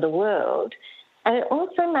around the world. And it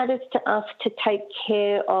also matters to us to take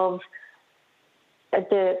care of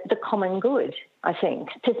the common good, I think,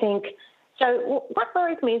 to think. So what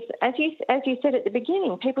worries me is, as you said at the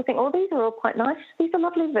beginning, people think, oh, these are all quite nice. These are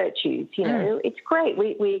lovely virtues, you know. It's great.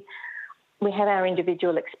 We have our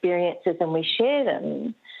individual experiences and we share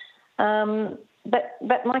them.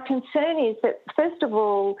 But my concern is that, first of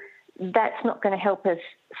all, that's not going to help us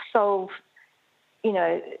solve, you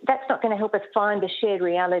know, that's not going to help us find the shared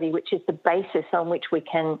reality, which is the basis on which we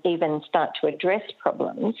can even start to address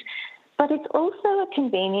problems. But it's also a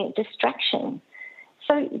convenient distraction.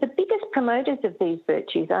 So the biggest promoters of these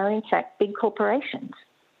virtues are, in fact, big corporations.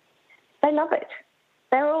 They love it.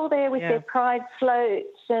 They're all there with their pride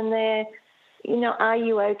floats and their, you know, are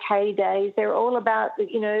you okay days. They're all about,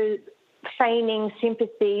 you know, feigning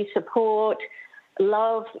sympathy, support,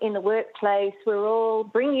 love in the workplace. We're all,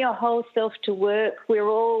 bring your whole self to work. We're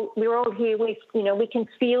all here with, you know, we can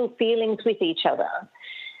feel feelings with each other.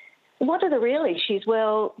 What are the real issues?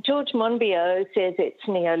 Well, George Monbiot says it's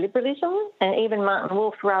neoliberalism, and even Martin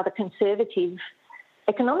Wolf, rather conservative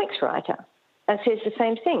economics writer, says the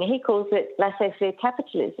same thing. He calls it laissez-faire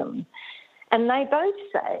capitalism. And they both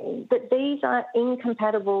say that these are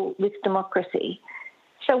incompatible with democracy.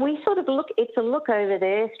 So we sort of it's a look over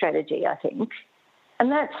their strategy, I think.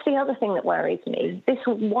 And that's the other thing that worries me, this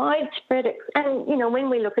widespread, and, you know, when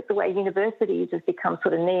we look at the way universities have become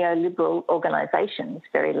sort of neoliberal organisations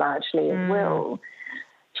very largely as well.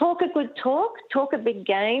 Talk a good talk a big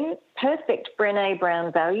game, perfect Brené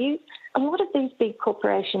Brown values. A lot of these big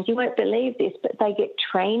corporations, you won't believe this, but they get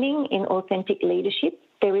training in authentic leadership.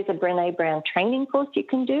 There is a Brené Brown training course you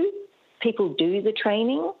can do. People do the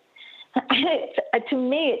training. To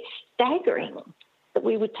me, it's staggering that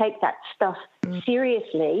we would take that stuff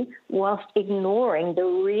seriously whilst ignoring the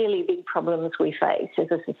really big problems we face as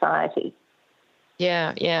a society.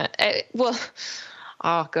 Yeah. Well,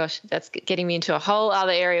 oh gosh, that's getting me into a whole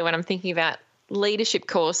other area when I'm thinking about leadership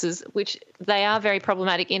courses, which they are very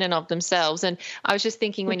problematic in and of themselves. And I was just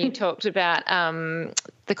thinking when you talked about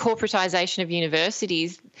the corporatisation of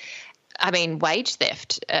universities, I mean, wage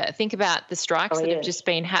theft. Think about the strikes that have just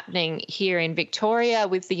been happening here in Victoria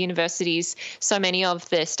with the universities, so many of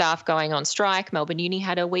their staff going on strike. Melbourne Uni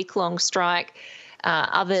had a week-long strike.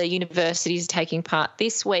 Other universities taking part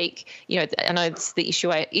this week. You know, I know the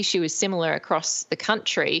issue is similar across the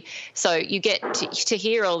country. So you get to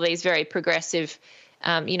hear all these very progressive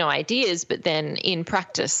ideas, but then in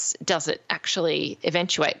practice, does it actually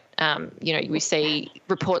eventuate? We see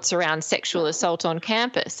reports around sexual assault on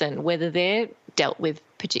campus and whether they're dealt with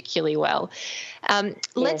particularly well.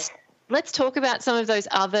 Let's talk about some of those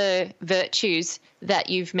other virtues that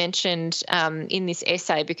you've mentioned in this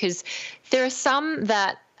essay, because there are some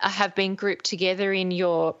that have been grouped together in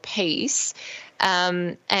your piece,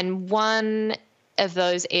 and one of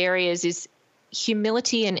those areas is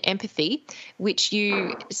humility and empathy, which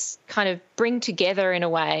you kind of bring together in a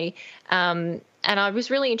way. And I was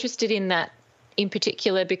really interested in that in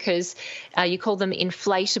particular because you call them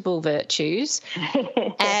inflatable virtues.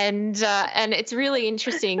 and it's really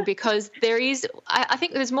interesting because I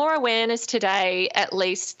think there's more awareness today, at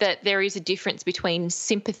least, that there is a difference between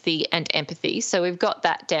sympathy and empathy. So we've got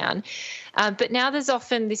that down. But now there's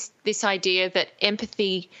often this idea that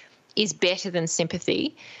empathy is better than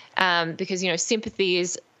sympathy. Because, sympathy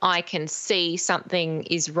is I can see something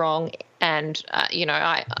is wrong and,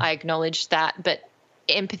 I acknowledge that. But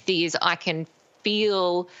empathy is I can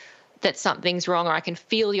feel that something's wrong, or I can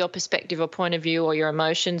feel your perspective or point of view or your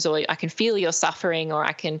emotions, or I can feel your suffering, or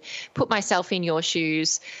I can put myself in your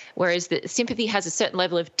shoes, whereas the sympathy has a certain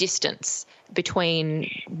level of distance between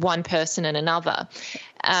one person and another.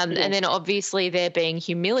 And then obviously there being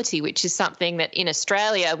humility, which is something that in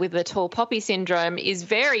Australia with the tall poppy syndrome is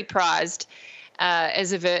very prized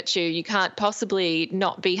as a virtue. You can't possibly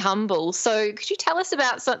not be humble. So could you tell us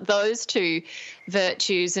about those two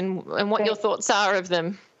virtues and what your thoughts are of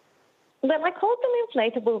them? Well, I called them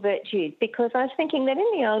inflatable virtues because I was thinking that in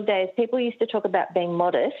the old days people used to talk about being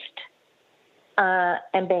modest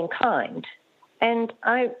and being kind. And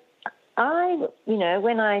I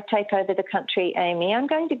when I take over the country, Amy, I'm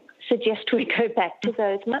going to suggest we go back to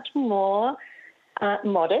those much more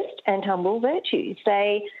modest and humble virtues.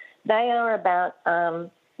 They are about,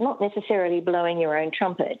 not necessarily blowing your own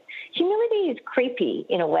trumpet. Humility is creepy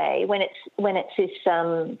in a way when it's this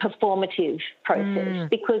performative process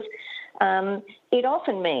because it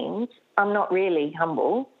often means I'm not really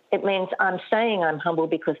humble. It means I'm saying I'm humble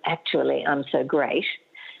because actually I'm so great.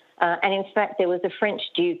 And in fact, there was a French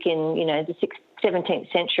duke in, the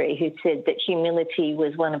 17th century who said that humility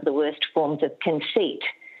was one of the worst forms of conceit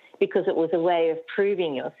because it was a way of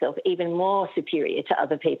proving yourself even more superior to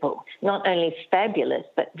other people, not only fabulous,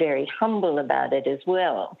 but very humble about it as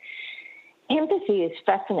well. Empathy is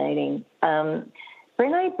fascinating.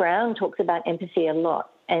 Brené Brown talks about empathy a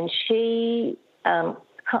lot, and she,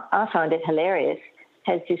 I find it hilarious,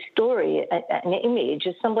 has this story, an image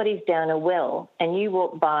of somebody's down a well, and you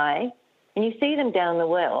walk by and you see them down the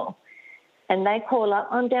well, and they call up,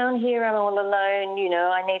 I'm down here, I'm all alone,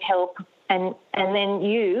 I need help. And then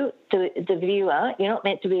you, the viewer, you're not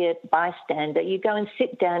meant to be a bystander, you go and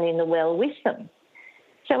sit down in the well with them.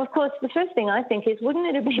 So, of course, the first thing I think is, wouldn't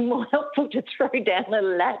it have been more helpful to throw down a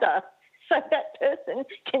ladder so that person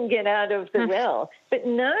can get out of the well? But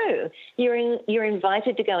no, you're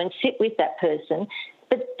invited to go and sit with that person.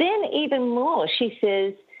 But then even more, she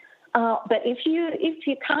says, but if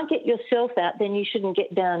you can't get yourself out, then you shouldn't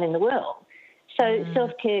get down in the well. So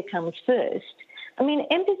self-care comes first. I mean,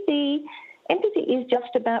 empathy is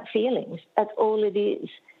just about feelings. That's all it is.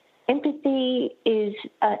 Empathy is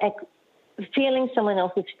feeling someone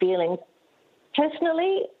else's feelings.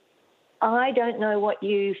 Personally, I don't know what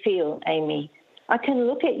you feel, Amy. I can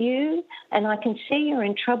look at you and I can see you're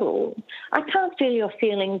in trouble. I can't feel your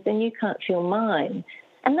feelings and you can't feel mine.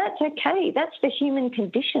 And that's okay. That's the human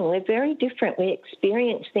condition. We're very different. We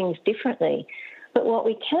experience things differently. But what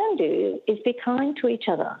we can do is be kind to each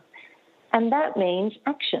other. And that means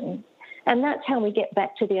action. And that's how we get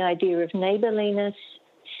back to the idea of neighbourliness,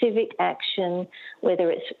 civic action, whether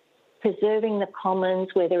it's preserving the commons,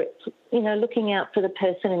 whether it's, looking out for the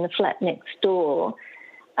person in the flat next door.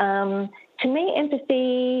 To me,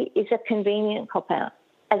 empathy is a convenient cop-out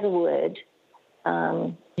as a word.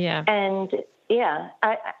 Yeah. And,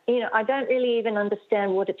 I don't really even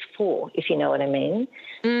understand what it's for, if you know what I mean.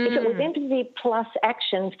 If it was empathy plus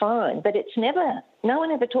action, fine. But no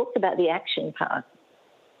one ever talks about the action part.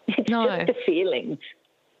 It's just the feelings.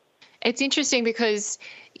 It's interesting because,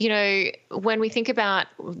 when we think about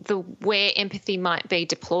where empathy might be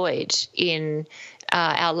deployed in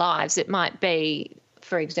our lives, it might be,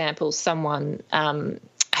 for example, someone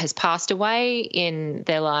has passed away in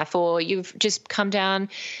their life, or you've just come down,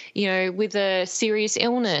 with a serious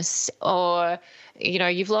illness, or,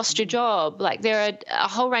 you've lost your job. Like, there are a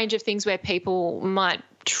whole range of things where people might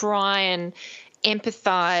try and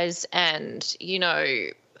empathise and,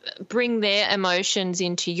 bring their emotions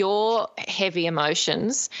into your heavy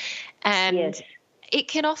emotions. And yes. It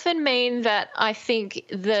can often mean that I think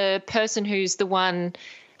the person who's the one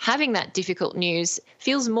having that difficult news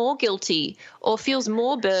feels more guilty or feels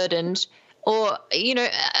more burdened, or,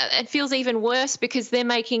 it feels even worse because they're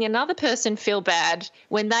making another person feel bad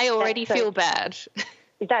when they already feel bad.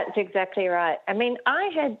 That's exactly right. I mean, I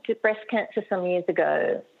had breast cancer some years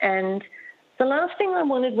ago, and the last thing I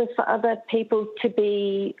wanted was for other people to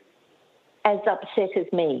be as upset as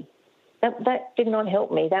me. That did not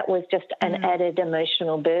help me. That was just an added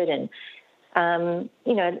emotional burden.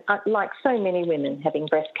 Like so many women having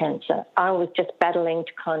breast cancer, I was just battling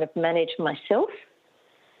to kind of manage myself.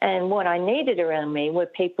 And what I needed around me were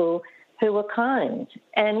people who were kind.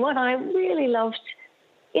 And what I really loved,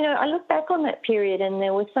 I look back on that period and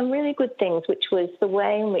there were some really good things, which was the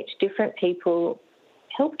way in which different people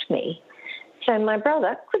helped me. So my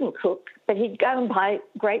brother couldn't cook, but he'd go and buy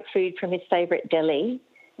great food from his favourite deli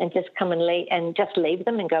and just come and leave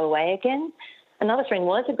them and go away again. Another friend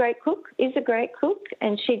is a great cook,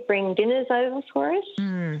 and she'd bring dinners over for us.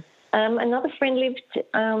 Another friend lived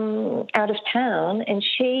out of town, and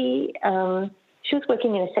she was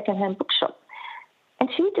working in a second-hand bookshop, and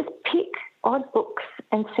she would just pick odd books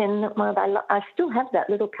and send them over. I still have that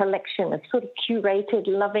little collection of sort of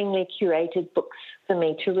lovingly curated books for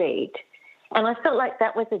me to read. And I felt like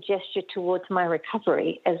that was a gesture towards my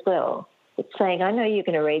recovery as well. It's saying, I know you're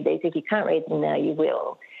going to read these. If you can't read them now, you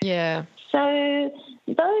will. Yeah. So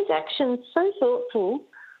those actions, so thoughtful,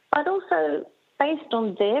 but also based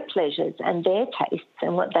on their pleasures and their tastes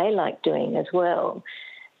and what they like doing as well.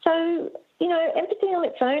 So, empathy on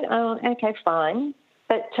its own, okay, fine.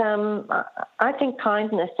 But I think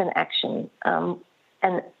kindness and action and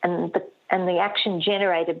the action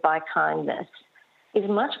generated by kindness is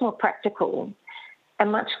much more practical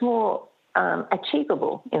and much more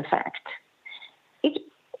achievable, in fact.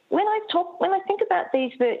 When I think about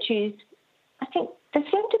these virtues, I think there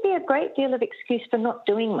seemed to be a great deal of excuse for not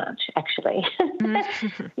doing much, actually.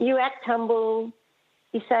 You act humble,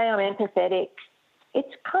 you say I'm empathetic.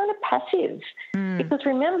 It's kind of passive because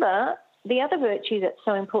remember, the other virtue that's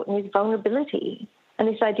so important is vulnerability and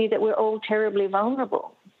this idea that we're all terribly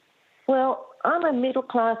vulnerable. Well, I'm a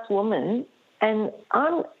middle-class woman and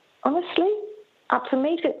I'm honestly, up for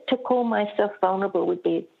me to call myself vulnerable would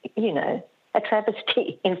be, a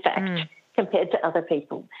travesty, in fact, compared to other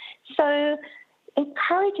people. So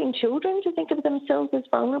encouraging children to think of themselves as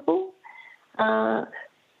vulnerable,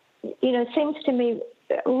 seems to me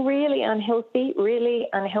really unhealthy, really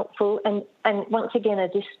unhelpful, and once again a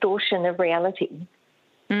distortion of reality.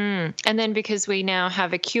 And then because we now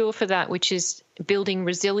have a cure for that, which is building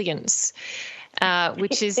resilience,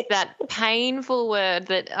 which is that painful word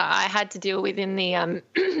that I had to deal with in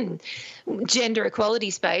the gender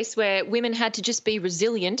equality space, where women had to just be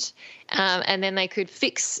resilient and then they could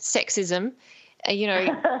fix sexism.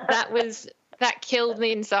 That killed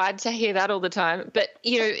me inside to hear that all the time. But,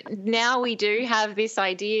 now we do have this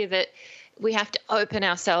idea that we have to open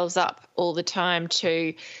ourselves up all the time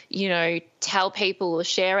to, tell people,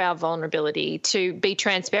 share our vulnerability, to be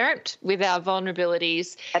transparent with our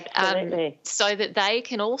vulnerabilities. Absolutely. So that they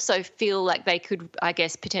can also feel like they could, I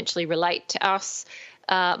guess, potentially relate to us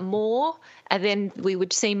more, and then we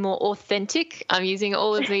would seem more authentic. I'm using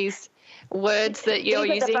all of these words that you're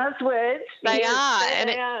These using. Are the buzzwords. They are.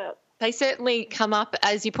 They are. They certainly come up,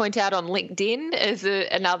 as you point out, on LinkedIn as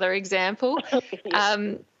another example.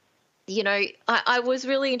 I was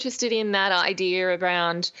really interested in that idea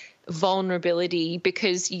around vulnerability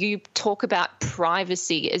because you talk about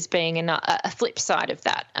privacy as being a flip side of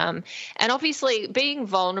that. And obviously being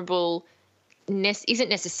vulnerable isn't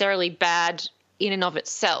necessarily bad in and of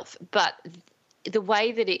itself, but the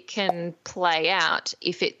way that it can play out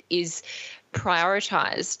if it is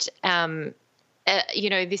prioritised,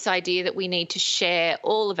 this idea that we need to share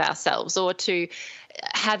all of ourselves or to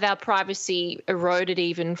have our privacy eroded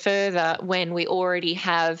even further when we already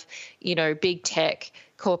have, big tech,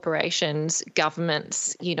 corporations,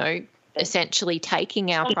 governments, essentially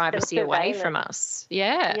taking our privacy away from us.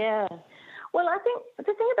 Yeah. Yeah. Well, I think the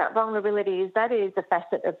thing about vulnerability is that is a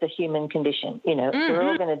facet of the human condition. We're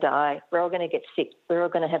all going to die. We're all going to get sick. We're all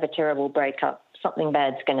going to have a terrible breakup. Something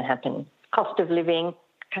bad's going to happen. Cost of living,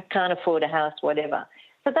 can't afford a house, whatever.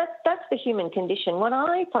 So that's the human condition. What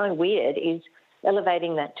I find weird is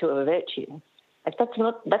elevating that to a virtue. Like that's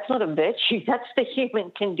not a virtue. That's the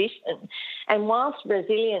human condition. And whilst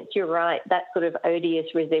resilience, you're right, that sort of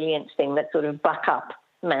odious resilience thing, that sort of buck up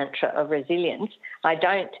mantra of resilience,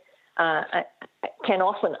 can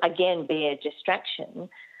often again be a distraction.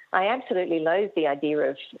 I absolutely loathe the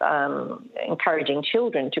idea of encouraging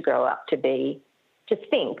children to grow up to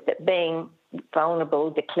think that being vulnerable,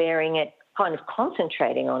 declaring it, kind of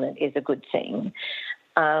concentrating on it is a good thing.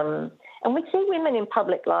 And we see women in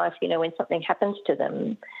public life, when something happens to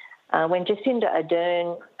them. When Jacinda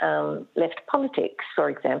Ardern left politics, for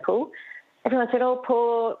example, everyone said, "Oh,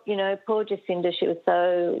 poor Jacinda. She was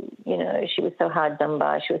so hard done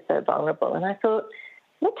by. She was so vulnerable." And I thought,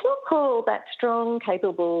 let's not call that strong,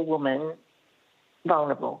 capable woman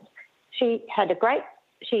vulnerable. She had a great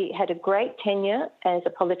tenure as a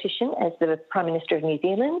politician, as the Prime Minister of New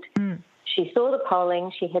Zealand. She saw the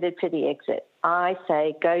polling. She headed to the exit. I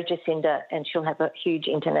say, go Jacinda, and she'll have a huge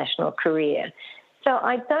international career. So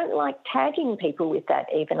I don't like tagging people with that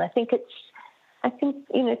even. I think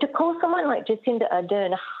to call someone like Jacinda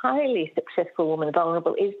Ardern a highly successful woman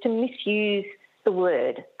vulnerable is to misuse the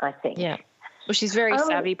word, I think. Yeah. Well, she's a very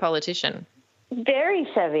savvy politician. Very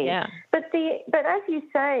savvy. Yeah. But as you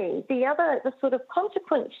say, the sort of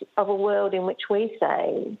consequence of a world in which we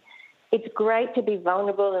say it's great to be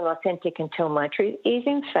vulnerable and authentic and tell my truth is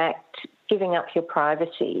in fact giving up your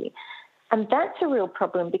privacy. And that's a real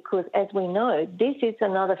problem because, as we know, this is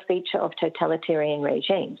another feature of totalitarian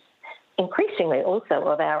regimes, increasingly also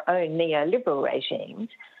of our own neoliberal regimes.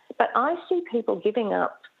 But I see people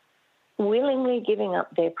willingly giving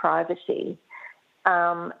up their privacy.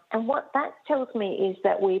 And what that tells me is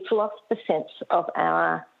that we've lost the sense of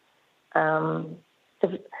our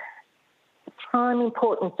the prime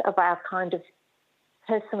importance of our kind of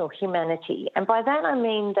personal humanity. And by that I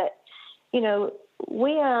mean that,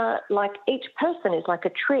 we are like, each person is like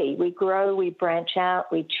a tree. We grow, we branch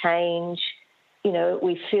out, we change,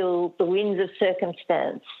 we feel the winds of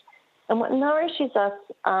circumstance. And what nourishes us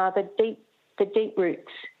are the deep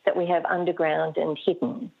roots that we have underground and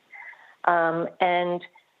hidden.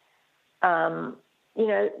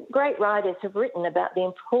 Great writers have written about the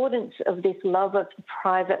importance of this love of the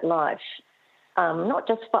private life. not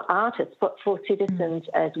just for artists, but for citizens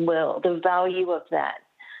as well, the value of that.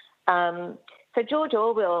 So George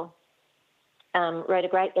Orwell wrote a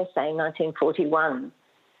great essay in 1941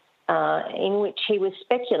 in which he was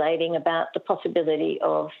speculating about the possibility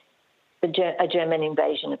of a German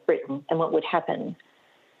invasion of Britain and what would happen.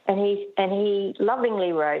 And he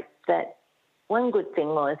lovingly wrote that one good thing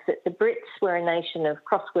was that the Brits were a nation of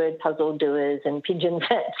crossword puzzle doers and pigeon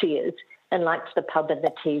fanciers and liked the pub and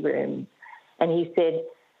the tea room. And he said,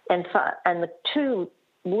 and the two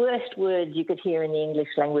worst words you could hear in the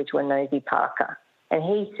English language were nosy Parker. And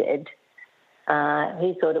he said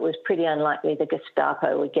he thought it was pretty unlikely the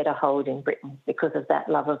Gestapo would get a hold in Britain because of that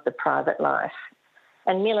love of the private life.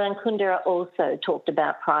 And Milan Kundera also talked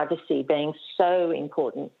about privacy being so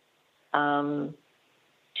important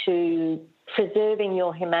to preserving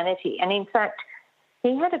your humanity. And in fact,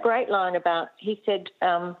 he had a great line about, he said,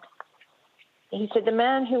 the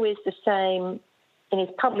man who is the same in his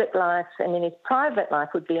public life and in his private life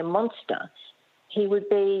would be a monster. He would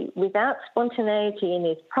be without spontaneity in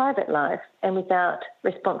his private life and without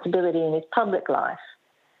responsibility in his public life.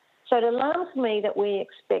 So it alarms me that we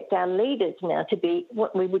expect our leaders now to be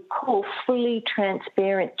what we would call fully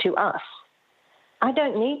transparent to us. I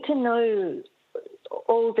don't need to know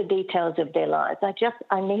all the details of their lives.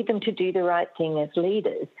 I need them to do the right thing as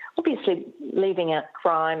leaders. Obviously, leaving out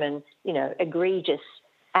crime and, egregious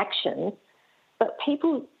actions, but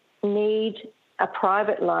people need a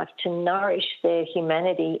private life to nourish their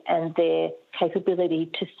humanity and their capability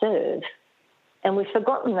to serve. And we've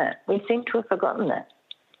forgotten that. We seem to have forgotten that.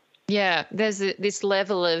 Yeah, there's this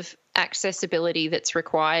level of accessibility that's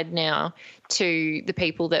required now to the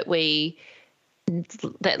people that lead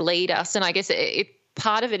us. And I guess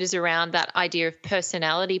part of it is around that idea of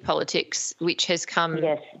personality politics, which has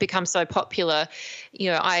become so popular.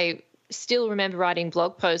 I still remember writing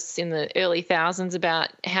blog posts in the early thousands about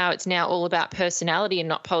how it's now all about personality and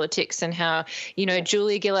not politics, and how,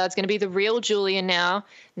 Julia Gillard's going to be the real Julia now,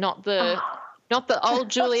 not the old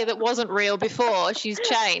Julia that wasn't real before. She's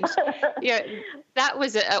changed. That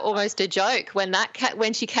was almost a joke when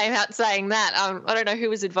she came out saying that. I don't know who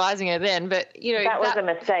was advising her then, but that was a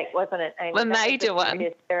mistake, wasn't it, Amy? A major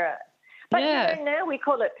one. Error. But now we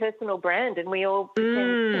call it personal brand, and we all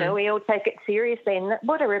pretend, we all take it seriously. And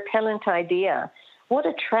what a repellent idea! What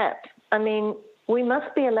a trap! I mean, we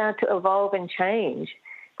must be allowed to evolve and change.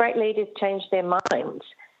 Great leaders change their minds.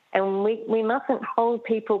 And we mustn't hold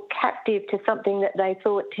people captive to something that they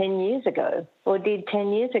thought 10 years ago or did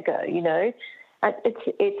 10 years ago,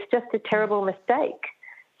 It's just a terrible mistake.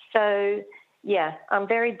 So, yeah, I'm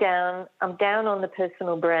very down. I'm down on the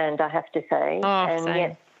personal brand, I have to say. Oh,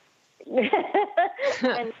 same.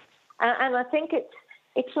 and I think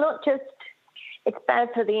it's not just – it's bad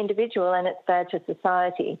for the individual and it's bad for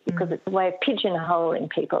society because it's a way of pigeonholing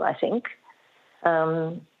people, I think.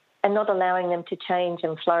 And not allowing them to change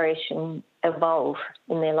and flourish and evolve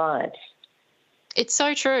in their lives. It's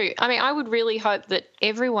so true. I mean, I would really hope that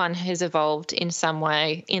everyone has evolved in some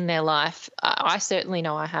way in their life. I certainly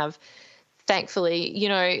know I have. Thankfully, you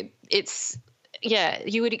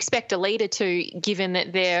would expect a leader to, given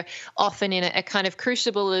that they're often in a kind of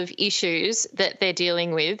crucible of issues that they're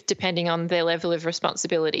dealing with, depending on their level of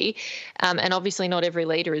responsibility. And obviously not every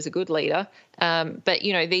leader is a good leader. But,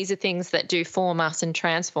 these are things that do form us and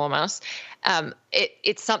transform us.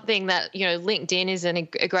 It's something that, LinkedIn is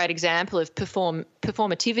a great example of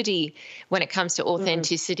performativity when it comes to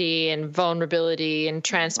authenticity and vulnerability and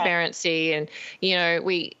transparency. And,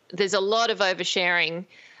 there's a lot of oversharing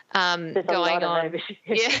going on.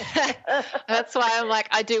 Yeah. That's why I'm like,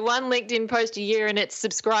 I do one LinkedIn post a year and it's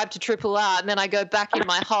subscribe to Triple R, and then I go back in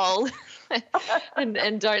my hole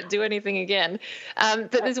and don't do anything again.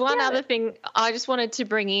 But there's one other thing I just wanted to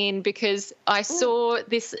bring in, because I saw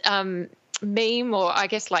this meme, or I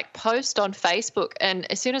guess like post on Facebook, and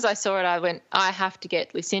as soon as I saw it, I went, I have to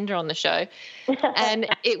get Lucinda on the show. And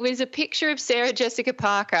it was a picture of Sarah Jessica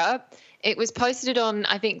Parker. It was posted on,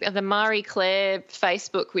 I think, the Marie Claire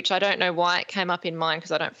Facebook, which I don't know why it came up in mine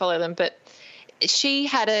because I don't follow them, but she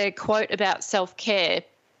had a quote about self-care,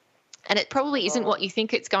 and it probably isn't what you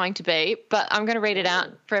think it's going to be, but I'm going to read it out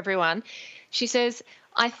for everyone. She says,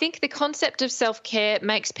 I think the concept of self-care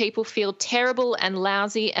makes people feel terrible and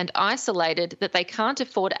lousy and isolated that they can't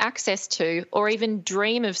afford access to or even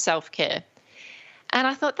dream of self-care. And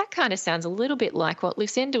I thought that kind of sounds a little bit like what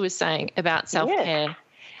Lucinda was saying about self-care. Yeah.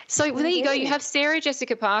 So there you go. You have Sarah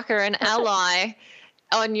Jessica Parker, an ally,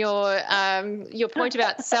 on your point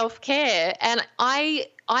about self-care, and I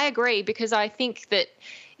agree, because I think that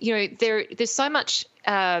there's so much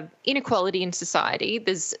inequality in society.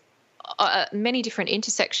 There's many different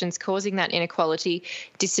intersections causing that inequality: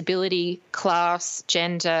 disability, class,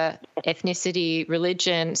 gender, ethnicity,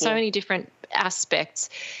 religion, so many different aspects.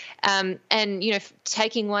 And,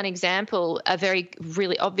 taking one example, a very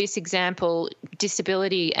really obvious example,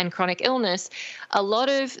 disability and chronic illness, a lot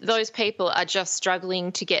of those people are just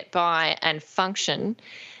struggling to get by and function,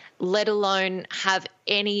 let alone have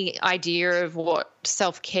any idea of what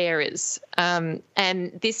self-care is. And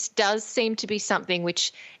this does seem to be something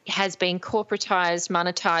which has been corporatized,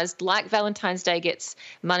 monetized, like Valentine's Day gets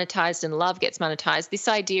monetized and love gets monetized. This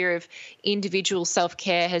idea of individual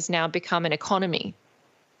self-care has now become an economy.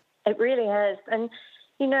 It really has. And,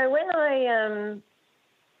 when I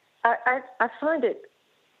find it,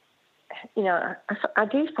 I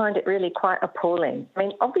do find it really quite appalling. I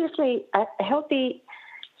mean, obviously, a healthy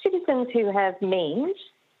citizens who have means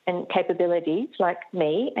and capabilities like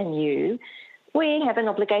me and you, we have an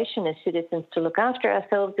obligation as citizens to look after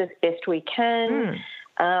ourselves as best we can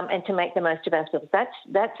and to make the most of ourselves.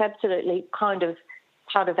 That's absolutely kind of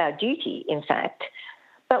part of our duty, in fact.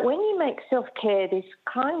 But when you make self-care this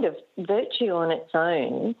kind of virtue on its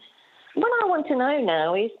own, what I want to know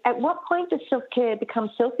now is, at what point does self-care become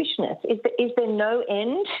selfishness? Is there no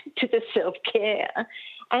end to the self-care?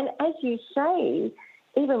 And as you say,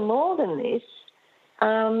 even more than this,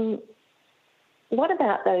 what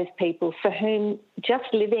about those people for whom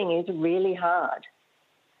just living is really hard?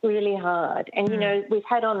 Really hard. And, we've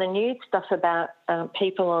had on the news stuff about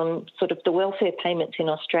people on sort of the welfare payments in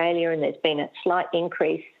Australia, and there's been a slight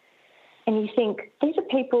increase. And you think, these are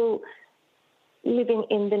people living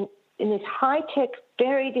in this high-tech,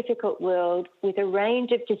 very difficult world with a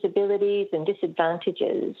range of disabilities and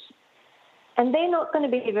disadvantages, and they're not going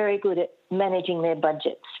to be very good at managing their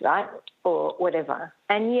budgets, right, or whatever.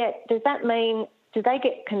 And yet, does that mean, do they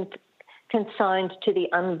get consigned to the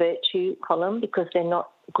unvirtue column because they're not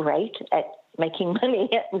great at making money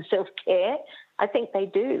and self-care? I think they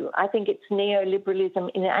do. I think it's neoliberalism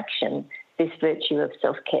in action, this virtue of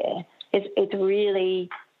self-care. It's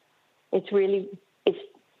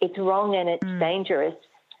wrong and it's dangerous.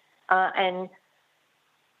 And,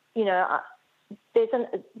 there's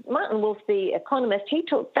Martin Wolf, the economist,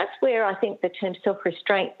 that's where I think the term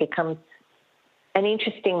self-restraint becomes an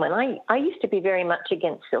interesting one. I used to be very much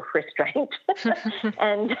against self-restraint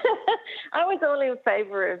and I was all in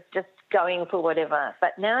favour of just going for whatever.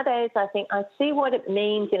 But nowadays I think I see what it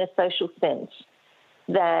means in a social sense,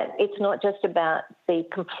 that it's not just about the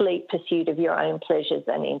complete pursuit of your own pleasures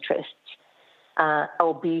and interests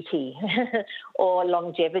or beauty or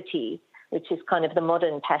longevity, which is kind of the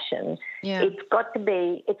modern passion. Yeah. It's got to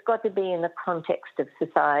be in the context of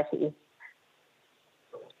society.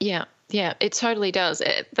 Yeah, it totally does.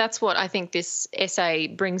 That's what I think this essay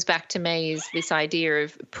brings back to me, is this idea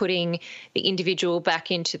of putting the individual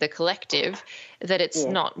back into the collective, that it's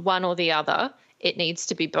not one or the other. It needs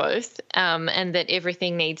to be both, and that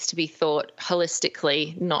everything needs to be thought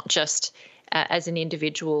holistically, not just as an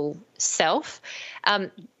individual self.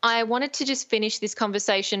 I wanted to just finish this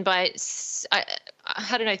conversation by,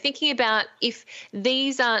 I don't know, thinking about, if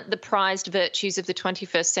these aren't the prized virtues of the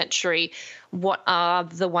 21st century, what are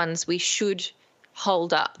the ones we should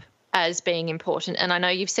hold up as being important? And I know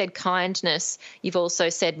you've said kindness, you've also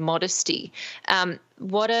said modesty.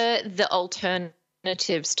 What are the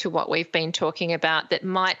alternatives to what we've been talking about that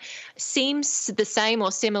might seem the same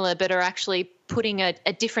or similar but are actually putting a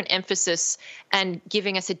different emphasis and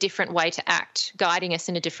giving us a different way to act, guiding us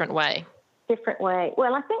in a different way? Different way.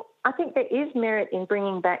 Well, I think there is merit in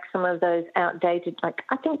bringing back some of those outdated,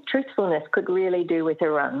 I think truthfulness could really do with a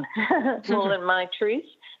run more than my truth.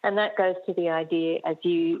 And that goes to the idea, as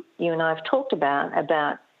you and I have talked about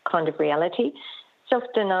kind of reality.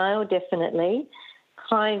 Self-denial, definitely.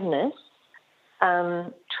 Kindness.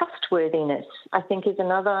 Trustworthiness, I think, is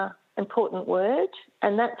another important word.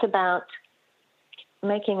 And that's about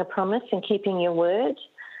making a promise and keeping your word.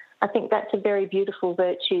 I think that's a very beautiful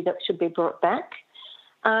virtue that should be brought back.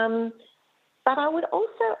 But I would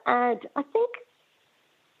also add, I think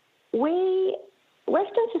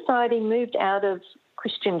Western society moved out of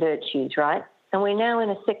Christian virtues, right? And we're now in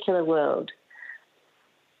a secular world.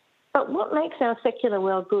 But what makes our secular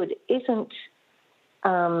world good isn't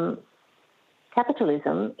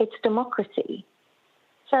capitalism, it's democracy.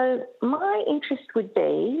 So my interest would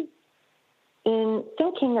be in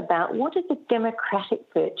thinking about what are the democratic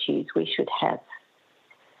virtues we should have.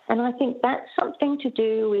 And I think that's something to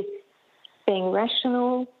do with being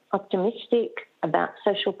rational, optimistic, about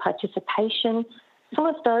social participation, some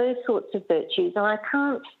of those sorts of virtues. And I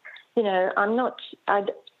can't,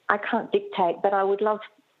 I can't dictate, but I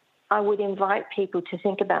would invite people to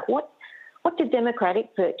think about what what do democratic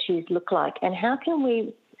virtues look like, and how can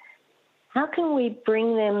we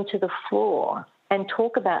bring them to the fore and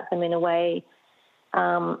talk about them in a way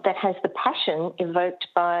that has the passion evoked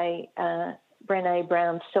by Brené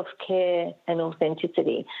Brown's self-care and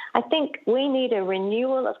authenticity. I think we need a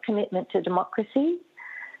renewal of commitment to democracy,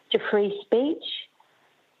 to free speech,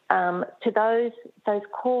 to those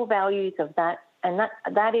core values of that, and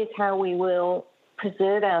that is how we will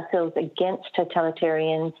preserve ourselves against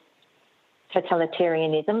totalitarianism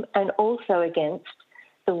and also against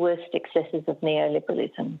the worst excesses of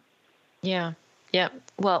neoliberalism. Yeah. Yeah.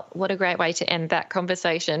 Well, what a great way to end that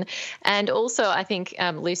conversation. And also, I think,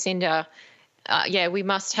 Lucinda, we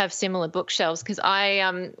must have similar bookshelves, because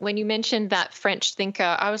when you mentioned that French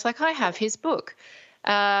thinker, I was like, I have his book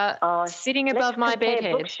sitting above my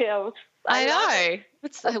bedhead. Bookshelves. I know.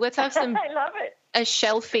 Let's have some. I love it. A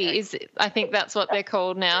shelfie I think that's what they're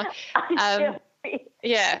called now.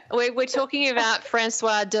 Yeah, we're talking about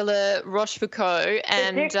Francois de la Rochefoucauld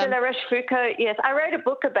and Duc de la Rochefoucauld. Yes, I wrote a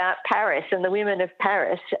book about Paris and the women of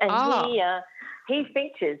Paris, and he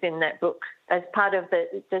features in that book as part of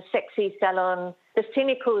the sexy salon, the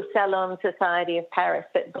cynical salon society of Paris.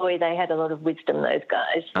 But boy, they had a lot of wisdom, those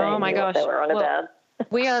guys. Oh my gosh, they were on about.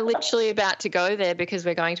 We are literally about to go there, because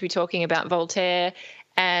we're going to be talking about Voltaire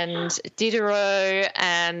and Diderot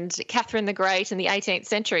and Catherine the Great in the 18th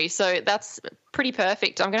century. So that's pretty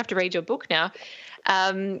perfect. I'm going to have to read your book now.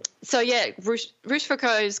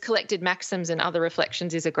 Rochefoucauld's Collected Maxims and Other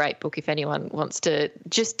Reflections is a great book if anyone wants to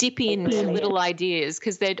just dip into little ideas,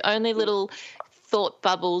 because they're only little thought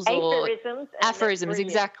bubbles or aphorisms.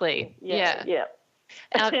 Exactly. Yeah.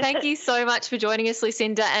 Thank you so much for joining us,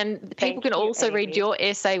 Lucinda. And people can also read your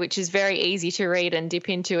essay, which is very easy to read and dip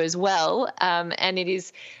into as well. And it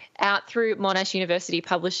is out through Monash University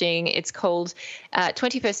Publishing. It's called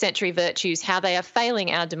 21st Century Virtues, How They Are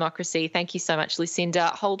Failing Our Democracy. Thank you so much,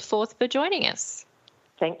 Lucinda Holdforth, for joining us.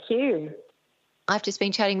 Thank you. I've just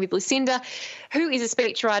been chatting with Lucinda, who is a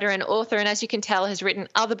speechwriter and author, and as you can tell, has written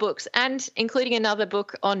other books, and including another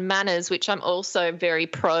book on manners, which I'm also very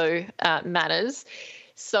pro manners.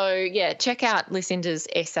 So, yeah, check out Lucinda's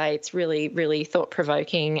essay. It's really, really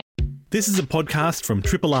thought-provoking. This is a podcast from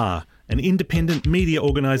Triple R, an independent media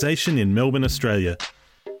organisation in Melbourne, Australia.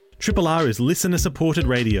 Triple R is listener-supported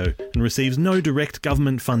radio and receives no direct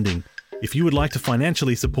government funding. If you would like to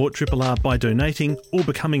financially support Triple R by donating or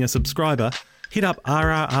becoming a subscriber, hit up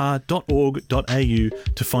rrr.org.au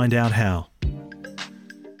to find out how.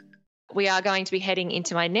 We are going to be heading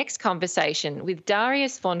into my next conversation with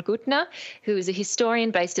Darius von Gutner, who is a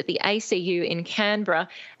historian based at the ACU in Canberra,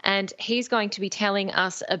 and he's going to be telling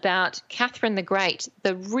us about Catherine the Great,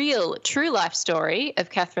 the real true life story of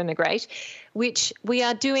Catherine the Great, which we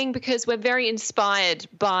are doing because we're very inspired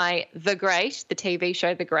by The Great, the TV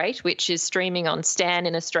show The Great, which is streaming on Stan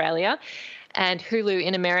in Australia and Hulu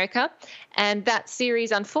in America. And that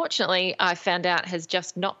series, unfortunately, I found out has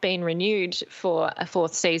just not been renewed for a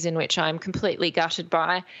fourth season, which I'm completely gutted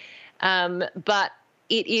by. But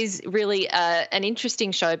it is really an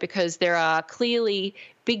interesting show, because there are clearly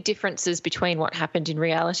big differences between what happened in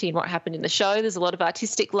reality and what happened in the show. There's a lot of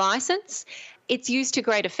artistic license. It's used to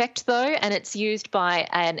great effect, though, and it's used by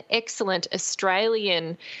an excellent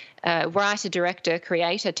Australian writer, director,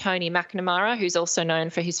 creator, Tony McNamara, who's also known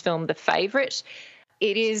for his film The Favourite.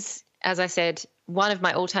 It is, as I said, one of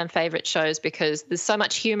my all-time favourite shows because there's so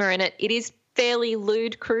much humour in it. It is fairly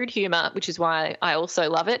lewd, crude humour, which is why I also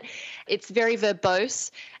love it. It's very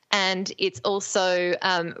verbose, and it's also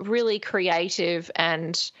really creative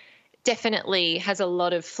and definitely has a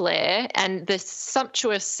lot of flair, and the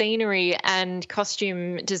sumptuous scenery and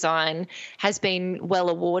costume design has been well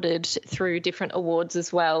awarded through different awards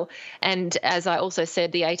as well. And as I also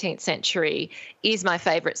said, the 18th century is my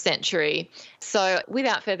favourite century. So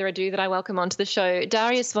without further ado, that I welcome onto the show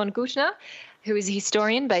Darius von Gutner, who is a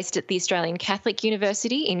historian based at the Australian Catholic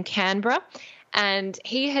University in Canberra. And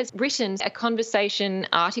he has written a conversation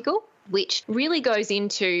article which really goes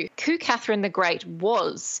into who Catherine the Great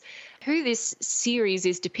was, who this series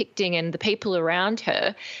is depicting and the people around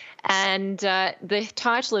her. And the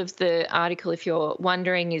title of the article, if you're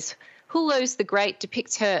wondering, is Hullo's the Great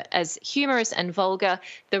depicts her as humorous and vulgar.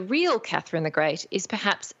 The real Catherine the Great is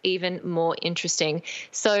perhaps even more interesting.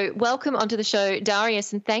 So welcome onto the show,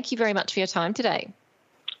 Darius, and thank you very much for your time today.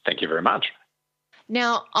 Thank you very much.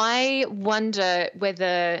 Now, I wonder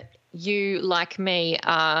whether you, like me,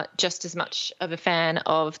 are just as much of a fan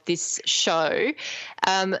of this show.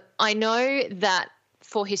 I know that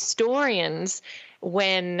for historians,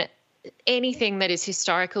 when anything that is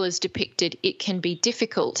historical is depicted, it can be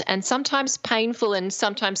difficult and sometimes painful and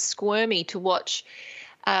sometimes squirmy to watch.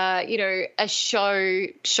 a show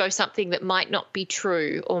something that might not be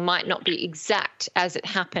true or might not be exact as it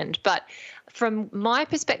happened. But from my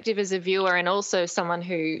perspective as a viewer and also someone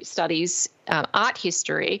who studies art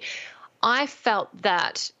history, I felt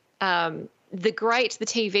that The Great, the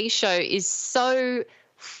TV show, is so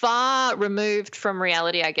far removed from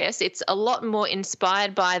reality, I guess. It's a lot more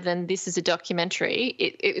inspired by than this is a documentary.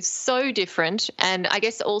 It's so different and I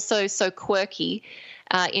guess also so quirky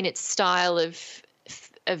in its style of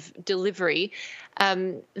delivery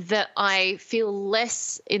that I feel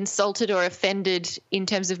less insulted or offended in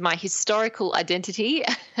terms of my historical identity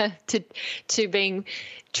to being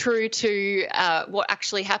true to what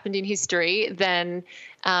actually happened in history than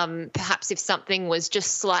perhaps if something was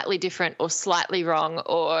just slightly different or slightly wrong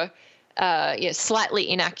or slightly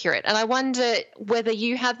inaccurate. And I wonder whether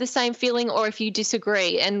you have the same feeling or if you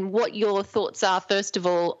disagree and what your thoughts are, first of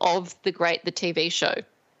all, of The Great, the TV show.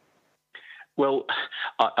 Well,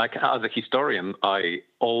 as a historian, I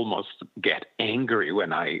almost get angry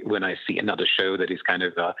when I see another show that is kind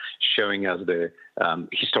of showing us the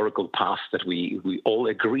historical past that we all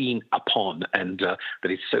agree upon, and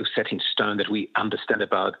that is so set in stone that we understand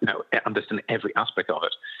every aspect of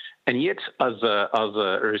it. And yet, as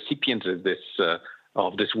a recipient of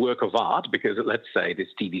this work of art, because let's say this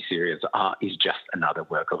TV series is just another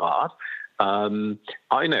work of art.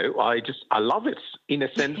 I know. I love it. In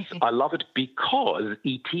a sense, I love it because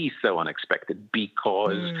it is so unexpected,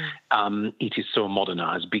 because it is so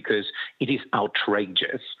modernized, because it is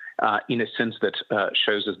outrageous in a sense that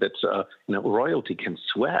shows us that royalty can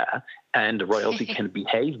swear and royalty can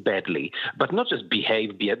behave badly, but not just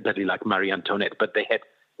behave badly like Marie Antoinette, but they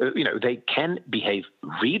can behave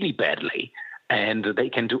really badly. And they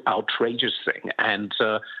can do outrageous things. And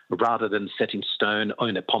rather than set in stone or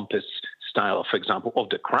in a pompous style, for example, of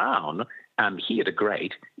The Crown, here The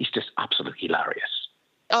Great is just absolutely hilarious.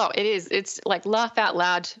 Oh, it is. It's like laugh out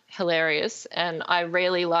loud hilarious, and I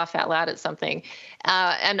rarely laugh out loud at something.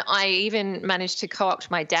 And I even managed to co-opt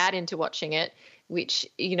my dad into watching it, which,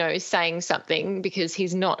 is saying something because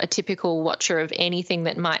he's not a typical watcher of anything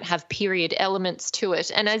that might have period elements to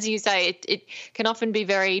it. And as you say, it can often be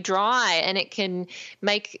very dry and it can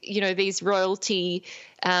make, these royalty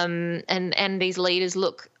and these leaders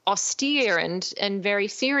look austere and very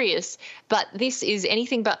serious. But this is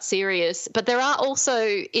anything but serious. But there are also,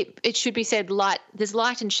 it should be said, there's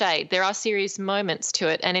light and shade. There are serious moments to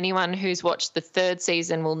it. And anyone who's watched the third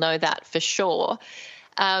season will know that for sure.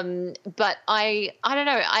 But I don't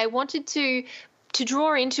know. I wanted to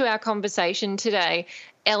draw into our conversation today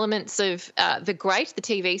elements of The Great, the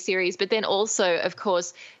TV series, but then also, of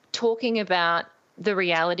course, talking about the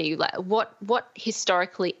reality, like what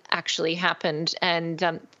historically actually happened,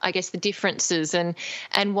 and I guess the differences and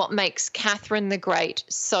what makes Catherine the Great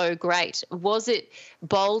so great. Was it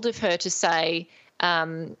bold of her to say?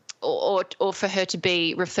 Or for her to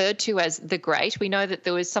be referred to as the Great? We know that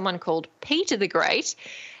there was someone called Peter the Great.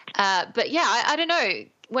 But yeah, I don't know.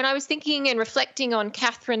 When I was thinking and reflecting on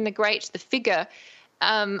Catherine the Great, the figure,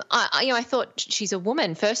 I thought she's a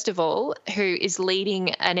woman, first of all, who is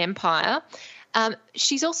leading an empire.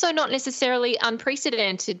 She's also not necessarily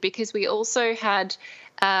unprecedented because we also had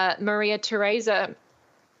Maria Theresa,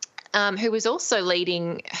 who was also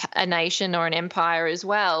leading a nation or an empire as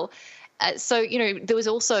well. So, there was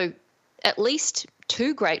also at least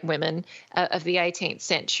two great women of the 18th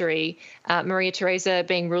century, Maria Theresa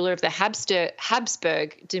being ruler of the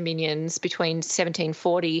Habsburg dominions between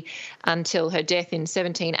 1740 until her death in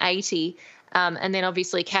 1780. And then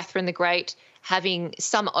obviously Catherine the Great having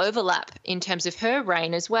some overlap in terms of her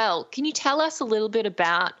reign as well. Can you tell us a little bit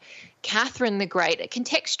about Catherine the Great?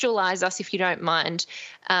 Contextualise us, if you don't mind,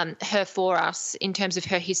 her for us in terms of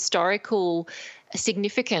her historical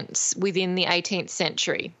significance within the 18th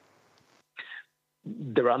century.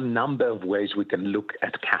 There are a number of ways we can look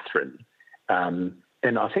at Catherine.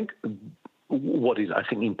 And I think what is,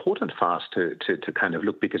 important for us to kind of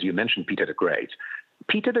look, because you mentioned Peter the Great.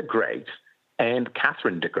 Peter the Great and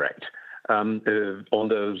Catherine the Great, on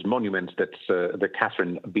those monuments that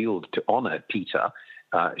Catherine built to honor Peter,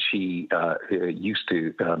 she used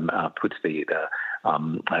to put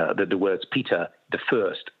the words Peter the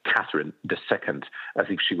First, Catherine the Second, as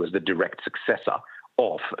if she was the direct successor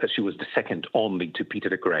of. She was the second only to Peter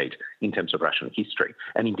the Great in terms of Russian history,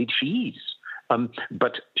 and indeed she is.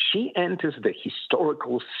 But she enters the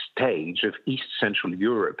historical stage of East Central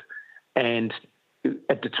Europe, and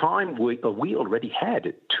at the time we already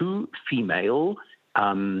had two female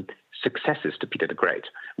successors to Peter the Great.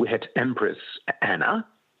 We had Empress Anna.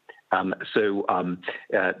 So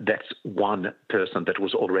that's one person that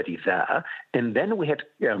was already there. And then we had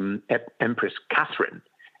Empress Catherine.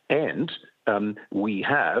 And we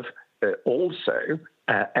have also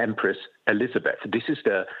Empress Elizabeth. This is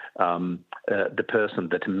the person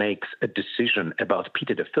that makes a decision about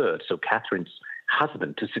Peter III, so Catherine's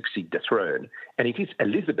husband, to succeed the throne. And it is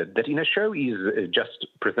Elizabeth that in a show is just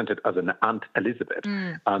presented as an Aunt Elizabeth.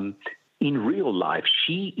 In real life,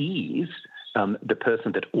 she is the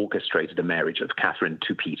person that orchestrates the marriage of Catherine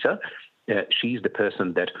to Peter. She's the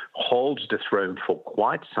person that holds the throne for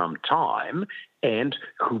quite some time and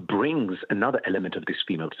who brings another element of this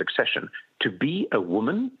female succession. To be a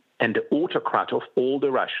woman and the autocrat of all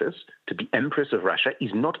the Russias, to be Empress of Russia,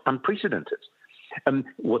 is not unprecedented.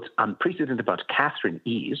 What's unprecedented about Catherine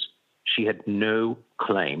is she had no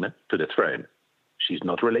claim to the throne. She's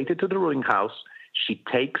not related to the ruling house. She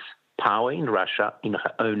takes power in Russia in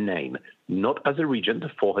her own name, not as a regent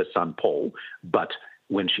for her son Paul, but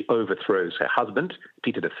when she overthrows her husband,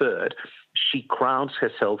 Peter III, she crowns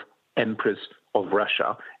herself Empress of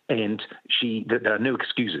Russia, and there are no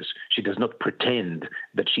excuses. She does not pretend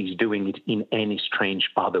that she's doing it in any strange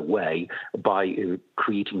other way by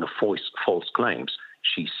creating false claims.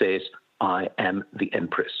 She says, I am the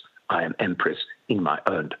Empress. I am Empress in my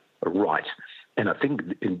own right. And I think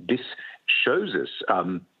this shows us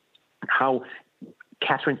how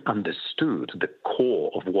Catherine understood the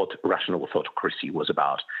core of what Russian autocracy was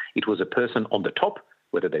about. It was a person on the top,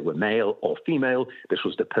 whether they were male or female. This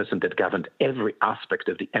was the person that governed every aspect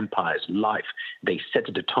of the empire's life. They set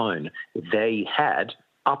the tone. They had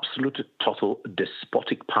absolute, total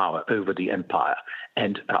despotic power over the empire.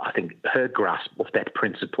 And I think her grasp of that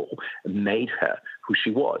principle made her who she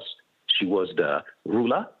was. She was the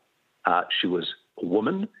ruler. She was a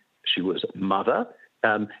woman. She was a mother.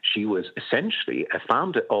 She was essentially a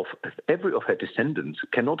founder of every of her descendants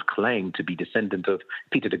cannot claim to be descendant of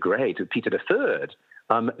Peter the Great or Peter III.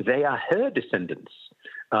 They are her descendants.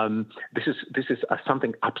 This is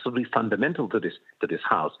something absolutely fundamental to this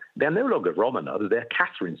house. They're no longer Romanov; they're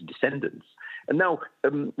Catherine's descendants. And now,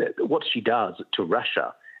 what she does to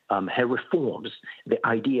Russia, her reforms, the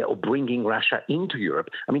idea of bringing Russia into Europe.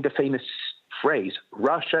 I mean, the famous phrase,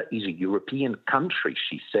 Russia is a European country,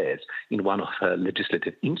 she says in one of her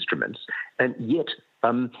legislative instruments, and yet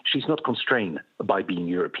she's not constrained by being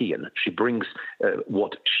European. She brings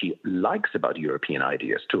what she likes about European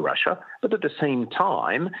ideas to Russia, but at the same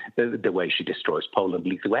time, the way she destroys Poland,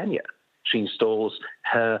 Lithuania. She installs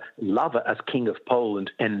her lover as king of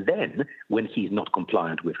Poland, and then, when he's not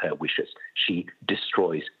compliant with her wishes, she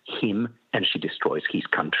destroys him and she destroys his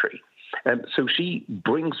country. So she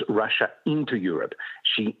brings Russia into Europe.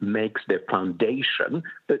 She makes the foundation,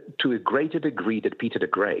 to a greater degree than Peter the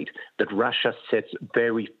Great, that Russia sets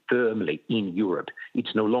very firmly in Europe.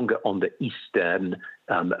 It's no longer on the eastern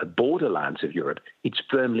borderlands of Europe. It's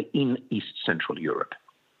firmly in East Central Europe.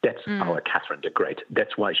 That's our Catherine the Great.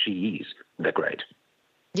 That's why she is the Great.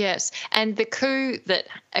 Yes, and the coup that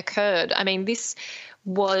occurred, I mean, this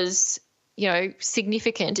was,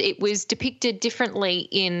 significant. It was depicted differently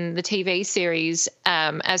in the TV series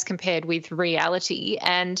as compared with reality.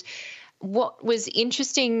 And what was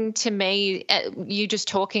interesting to me, you just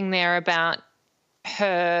talking there about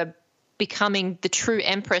her becoming the true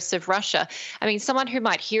Empress of Russia. I mean, someone who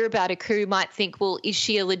might hear about a coup might think, well, is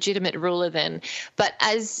she a legitimate ruler then? But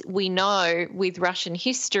as we know with Russian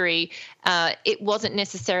history, it wasn't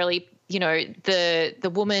necessarily,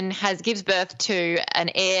 the woman gives birth to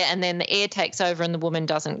an heir, and then the heir takes over and the woman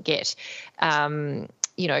doesn't get to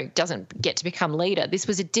become leader. This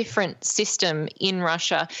was a different system in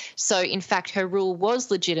Russia. So in fact, her rule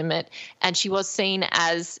was legitimate and she was seen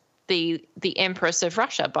as the Empress of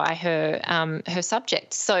Russia by her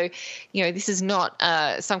subjects. So, this is not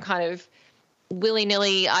some kind of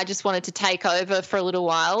willy-nilly, I just wanted to take over for a little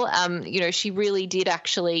while. She really did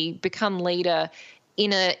actually become leader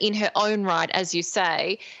in her own right, as you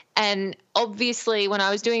say. And obviously, when I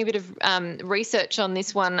was doing a bit of research on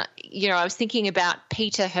this one, I was thinking about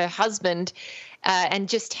Peter, her husband, and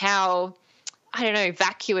just how,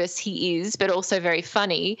 vacuous he is, but also very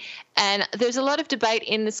funny. And there's a lot of debate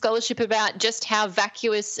in the scholarship about just how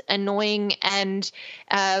vacuous, annoying, and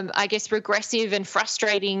regressive and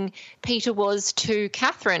frustrating Peter was to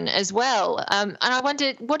Catherine as well. And I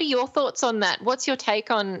wondered, what are your thoughts on that? What's your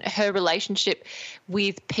take on her relationship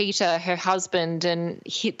with Peter, her husband, and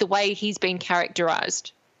the way he's been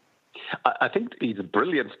characterised? I think it's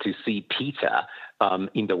brilliant to see Peter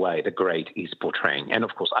in the way the Great is portraying. And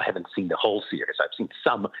of course, I haven't seen the whole series. I've seen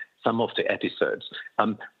some of the episodes.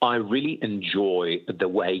 I really enjoy the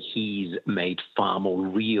way he's made far more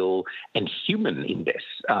real and human in this.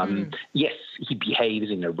 Yes, he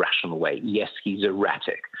behaves in a rational way. Yes, he's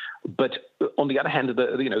erratic. But on the other hand,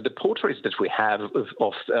 the portraits that we have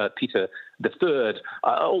of Peter III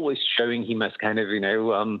are always showing him as kind of,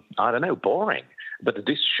 boring. But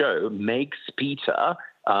this show makes Peter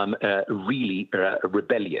really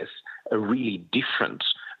rebellious, really different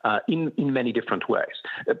in many different ways.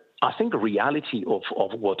 I think the reality of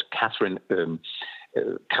what Catherine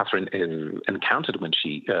encountered when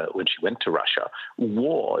she went to Russia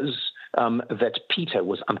was that Peter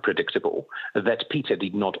was unpredictable, that Peter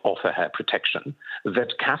did not offer her protection,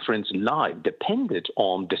 that Catherine's life depended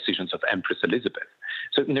on decisions of Empress Elizabeth.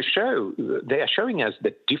 So in a show, they are showing us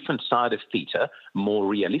the different side of Peter, more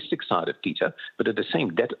realistic side of Peter, but at the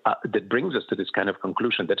same that brings us to this kind of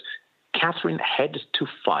conclusion that Catherine had to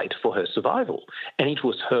fight for her survival, and it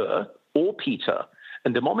was her or Peter.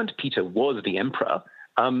 And the moment Peter was the emperor,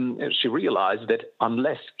 she realized that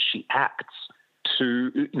unless she acts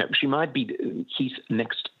she might be his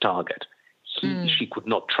next target. She could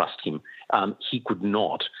not trust him. He could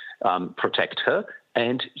not protect her,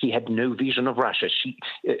 and he had no vision of Russia.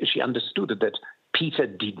 She understood that Peter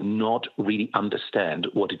did not really understand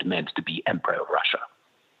what it meant to be emperor of Russia.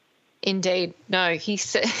 Indeed. No,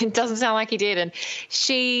 it doesn't sound like he did. And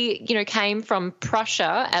she, came from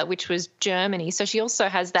Prussia, which was Germany. So she also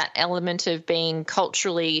has that element of being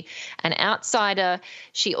culturally an outsider.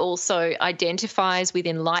 She also identifies with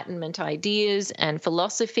Enlightenment ideas and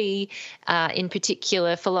philosophy, in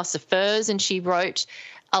particular philosophers. And she wrote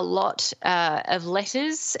a lot of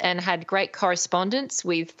letters and had great correspondence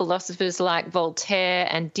with philosophers like Voltaire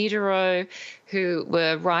and Diderot, who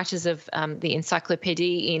were writers of the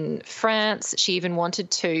Encyclopédie in France. She even wanted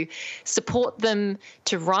to support them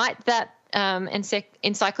to write that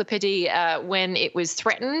encyclopédie when it was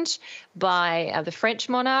threatened by the French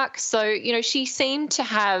monarch. So, she seemed to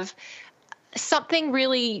have something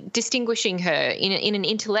really distinguishing her in an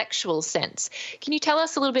intellectual sense. Can you tell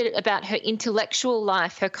us a little bit about her intellectual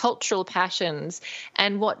life, her cultural passions,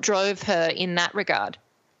 and what drove her in that regard?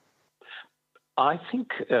 I think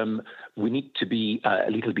we need to be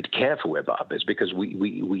a little bit careful about this because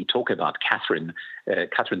we talk about Catherine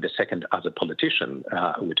II as a politician.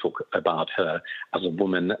 We talk about her as a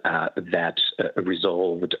woman that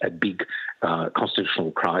resolved a big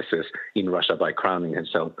constitutional crisis in Russia by crowning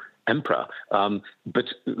herself emperor. But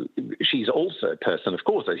she's also a person, of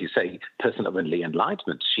course, as you say, person of early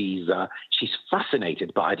enlightenment. She's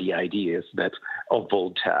fascinated by the ideas of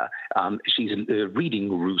Voltaire. She's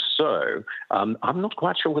reading Rousseau. I'm not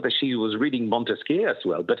quite sure whether she was reading Montesquieu as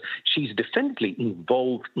well, but she's definitely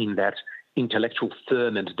involved in that intellectual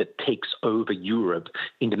ferment that takes over Europe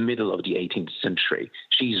in the middle of the 18th century.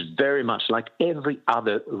 She's very much like every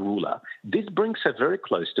other ruler. This brings her very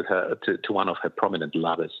close to one of her prominent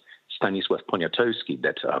lovers, Stanisław Poniatowski,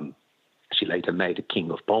 that she later made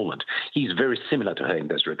king of Poland. He's very similar to her in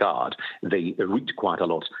this regard. They read quite a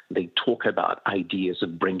lot. They talk about ideas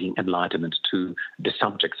of bringing enlightenment to the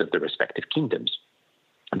subjects of the respective kingdoms.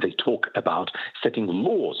 And they talk about setting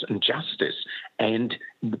laws and justice and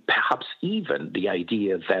perhaps even the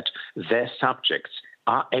idea that their subjects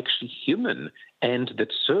are actually human and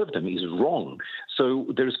that serve them is wrong. So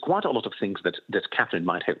there's quite a lot of things that Catherine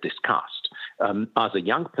might have discussed. As a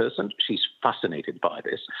young person, she's fascinated by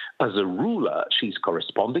this. As a ruler, she's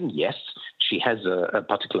corresponding, yes. She has a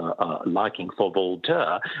particular liking for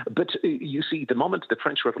Voltaire. But you see, the moment the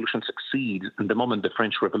French Revolution succeeds and the moment the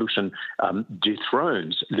French Revolution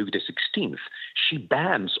dethrones Louis XVI, she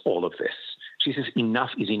bans all of this. She says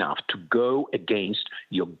enough is enough. To go against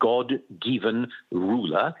your God-given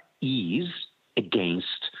ruler is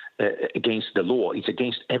against the law. It's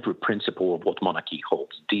against every principle of what monarchy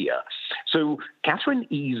holds dear. So Catherine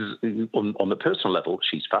is, on the personal level,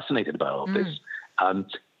 she's fascinated by all this.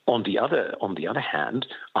 On the other hand,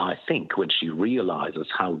 I think when she realizes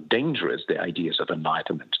how dangerous the ideas of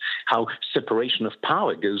enlightenment, how separation of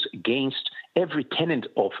power goes against every tenet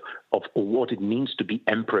of what it means to be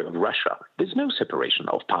emperor of Russia. There's no separation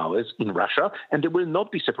of powers in Russia, and there will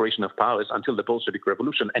not be separation of powers until the Bolshevik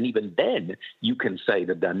Revolution. And even then, you can say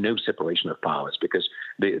that there are no separation of powers because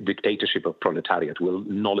the dictatorship of proletariat will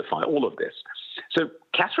nullify all of this. So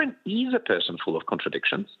Catherine is a person full of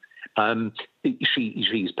contradictions.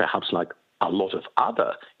 She's perhaps like a lot of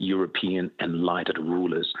other European enlightened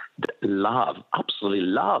rulers that absolutely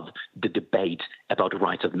love the debate about the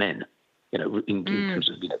rights of men. In terms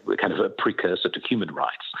of kind of a precursor to human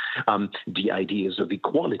rights, the ideas of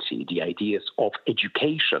equality, the ideas of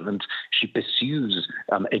education, and she pursues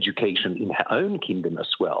education in her own kingdom as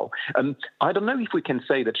well. I don't know if we can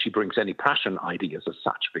say that she brings any Prussian ideas as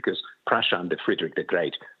such, because Prussia under Frederick the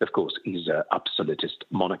Great, of course, is an absolutist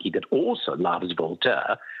monarchy that also loves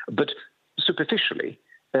Voltaire, but superficially.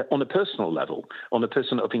 on a personal level, on a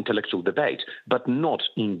person of intellectual debate, but not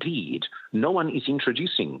indeed. No one is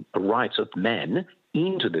introducing rights of men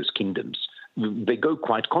into those kingdoms. They go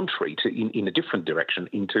quite contrary to in a different direction,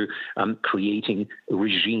 into creating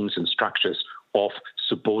regimes and structures of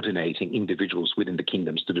subordinating individuals within the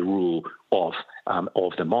kingdoms to the rule of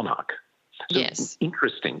the monarch. So yes.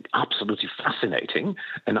 Interesting, absolutely fascinating,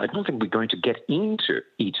 and I don't think we're going to get into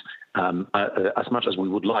it as much as we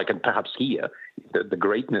would like. And perhaps here, the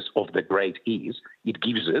greatness of the great is it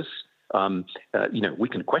gives us, we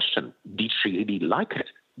can question: did she really like it?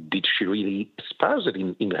 Did she really espouse it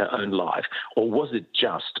in her own life, or was it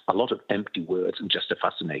just a lot of empty words and just a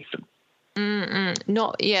fascination?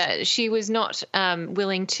 She was not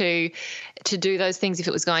willing to do those things if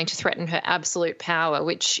it was going to threaten her absolute power,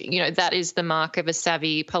 which, that is the mark of a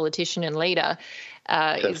savvy politician and leader.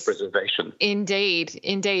 Self-preservation. Indeed.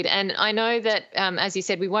 And I know that, as you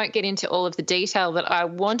said, we won't get into all of the detail that I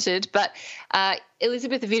wanted, but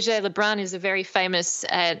Elisabeth Vigée-Lebrun is a very famous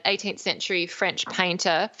 18th century French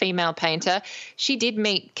painter, female painter. She did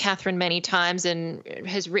meet Catherine many times and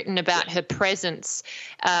has written about her presence,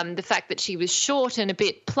 the fact that she was short and a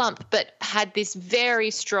bit plump, but had this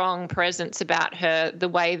very strong presence about her, the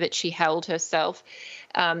way that she held herself.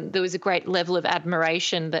 There was a great level of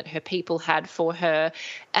admiration that her people had for her.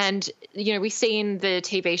 And, we see in the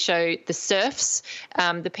TV show The Serfs,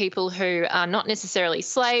 the people who are not necessarily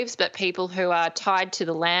slaves, but people who are tied to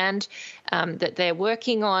the land that they're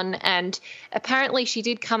working on. And apparently she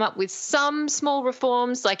did come up with some small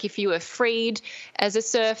reforms, like if you were freed as a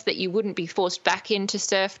serf, that you wouldn't be forced back into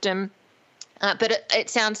serfdom. But it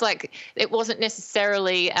sounds like it wasn't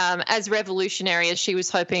necessarily as revolutionary as she was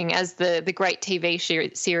hoping, as the great TV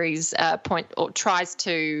series tries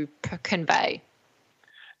to convey.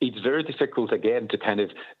 It's very difficult, again, to kind of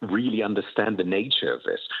really understand the nature of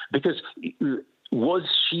this, because was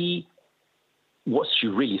she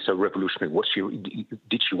really so revolutionary?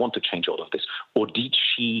 Did she want to change all of this? Or did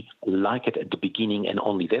she like it at the beginning and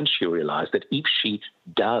only then she realized that if she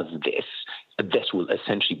does this will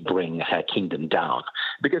essentially bring her kingdom down?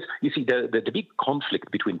 Because, you see, the big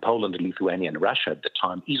conflict between Poland and Lithuania and Russia at the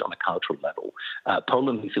time is on a cultural level.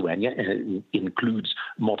 Poland and Lithuania includes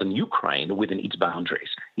modern Ukraine within its boundaries,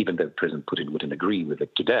 even though President Putin wouldn't agree with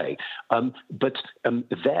it today. But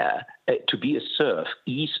there, to be a serf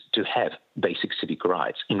is to have basic civic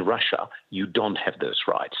rights. In Russia, you don't have those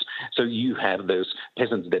rights. So you have those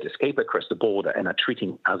peasants that escape across the border and are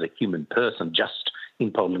treated as a human person just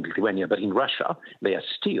in Poland and Lithuania, but in Russia, they are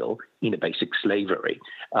still in a basic slavery.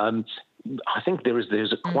 I think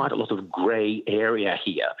there's quite a lot of grey area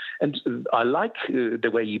here, and I like the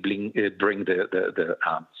way you bring the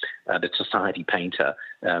society painter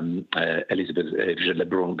Elisabeth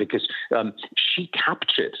Vigée-Lebrun, because she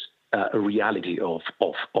captured a reality of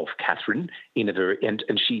Catherine in a very and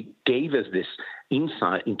she gave us this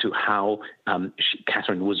insight into how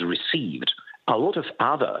Catherine was received. A lot of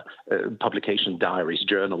other publication diaries,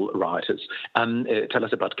 journal writers tell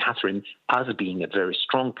us about Catherine as being a very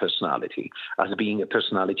strong personality, as being a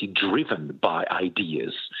personality driven by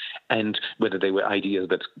ideas. And whether they were ideas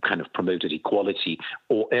that kind of promoted equality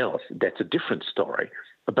or else, that's a different story.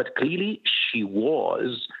 But clearly she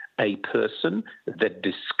was a person that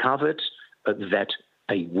discovered that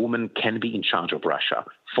a woman can be in charge of Russia,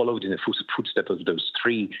 followed in the footsteps of those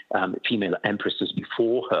three female empresses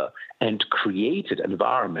before her, and created an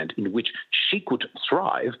environment in which she could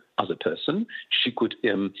thrive as a person. She could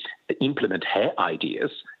implement her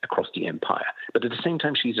ideas across the empire. But at the same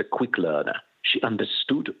time, she's a quick learner. She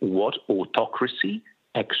understood what autocracy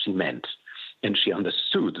actually meant. And she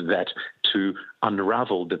understood that to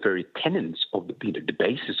unravel the very tenets of the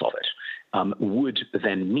basis of it would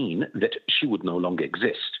then mean that she would no longer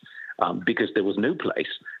exist because there was no place.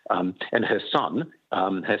 And her son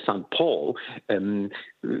Paul,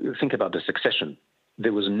 think about the succession.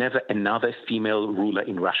 There was never another female ruler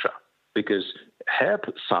in Russia because her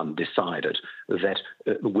son decided that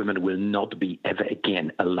women will not be ever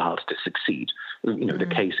again allowed to succeed.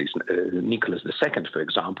 The case is Nicholas II, for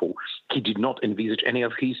example. He did not envisage any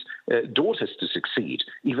of his daughters to succeed,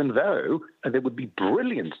 even though they would be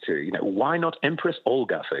brilliant to. Why not Empress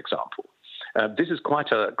Olga, for example? This is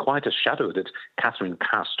quite a shadow that Catherine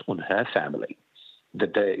cast on her family.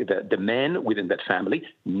 That the men within that family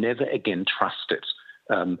never again trusted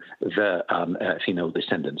the female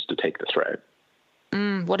descendants to take the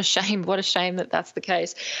throne. What a shame. What a shame that that's the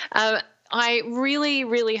case. I really,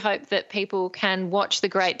 really hope that people can watch The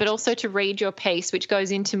Great, but also to read your piece, which goes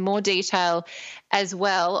into more detail as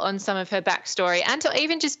well on some of her backstory, and to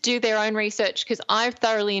even just do their own research, because I've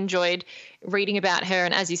thoroughly enjoyed reading about her,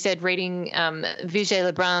 and as you said, reading Vigée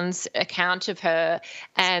Lebrun's account of her,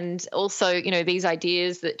 and also, you know, these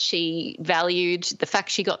ideas that she valued, the fact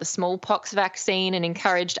she got the smallpox vaccine and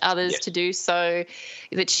encouraged others to do so,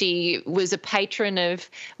 that she was a patron of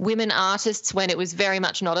women artists when it was very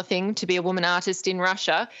much not a thing to be a woman artist in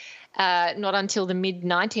Russia. Not until the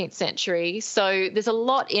mid-19th century. So there's a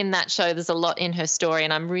lot in that show. There's a lot in her story,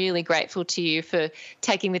 and I'm really grateful to you for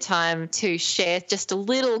taking the time to share just a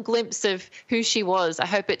little glimpse of who she was. I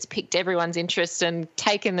hope it's piqued everyone's interest and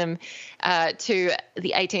taken them to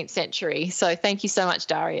the 18th century. So thank you so much,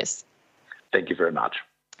 Darius. Thank you very much.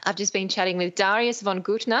 I've just been chatting with Darius von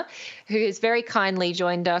Gutner, who has very kindly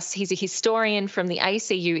joined us. He's a historian from the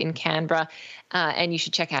ACU in Canberra, and you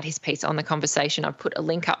should check out his piece on the conversation. I've put a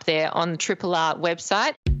link up there on the Triple R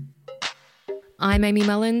website. I'm Amy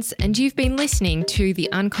Mullins, and you've been listening to the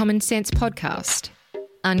Uncommon Sense podcast.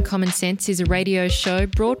 Uncommon Sense is a radio show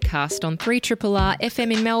broadcast on 3RRR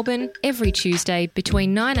FM in Melbourne every Tuesday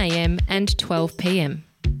between 9 a.m. and 12 p.m.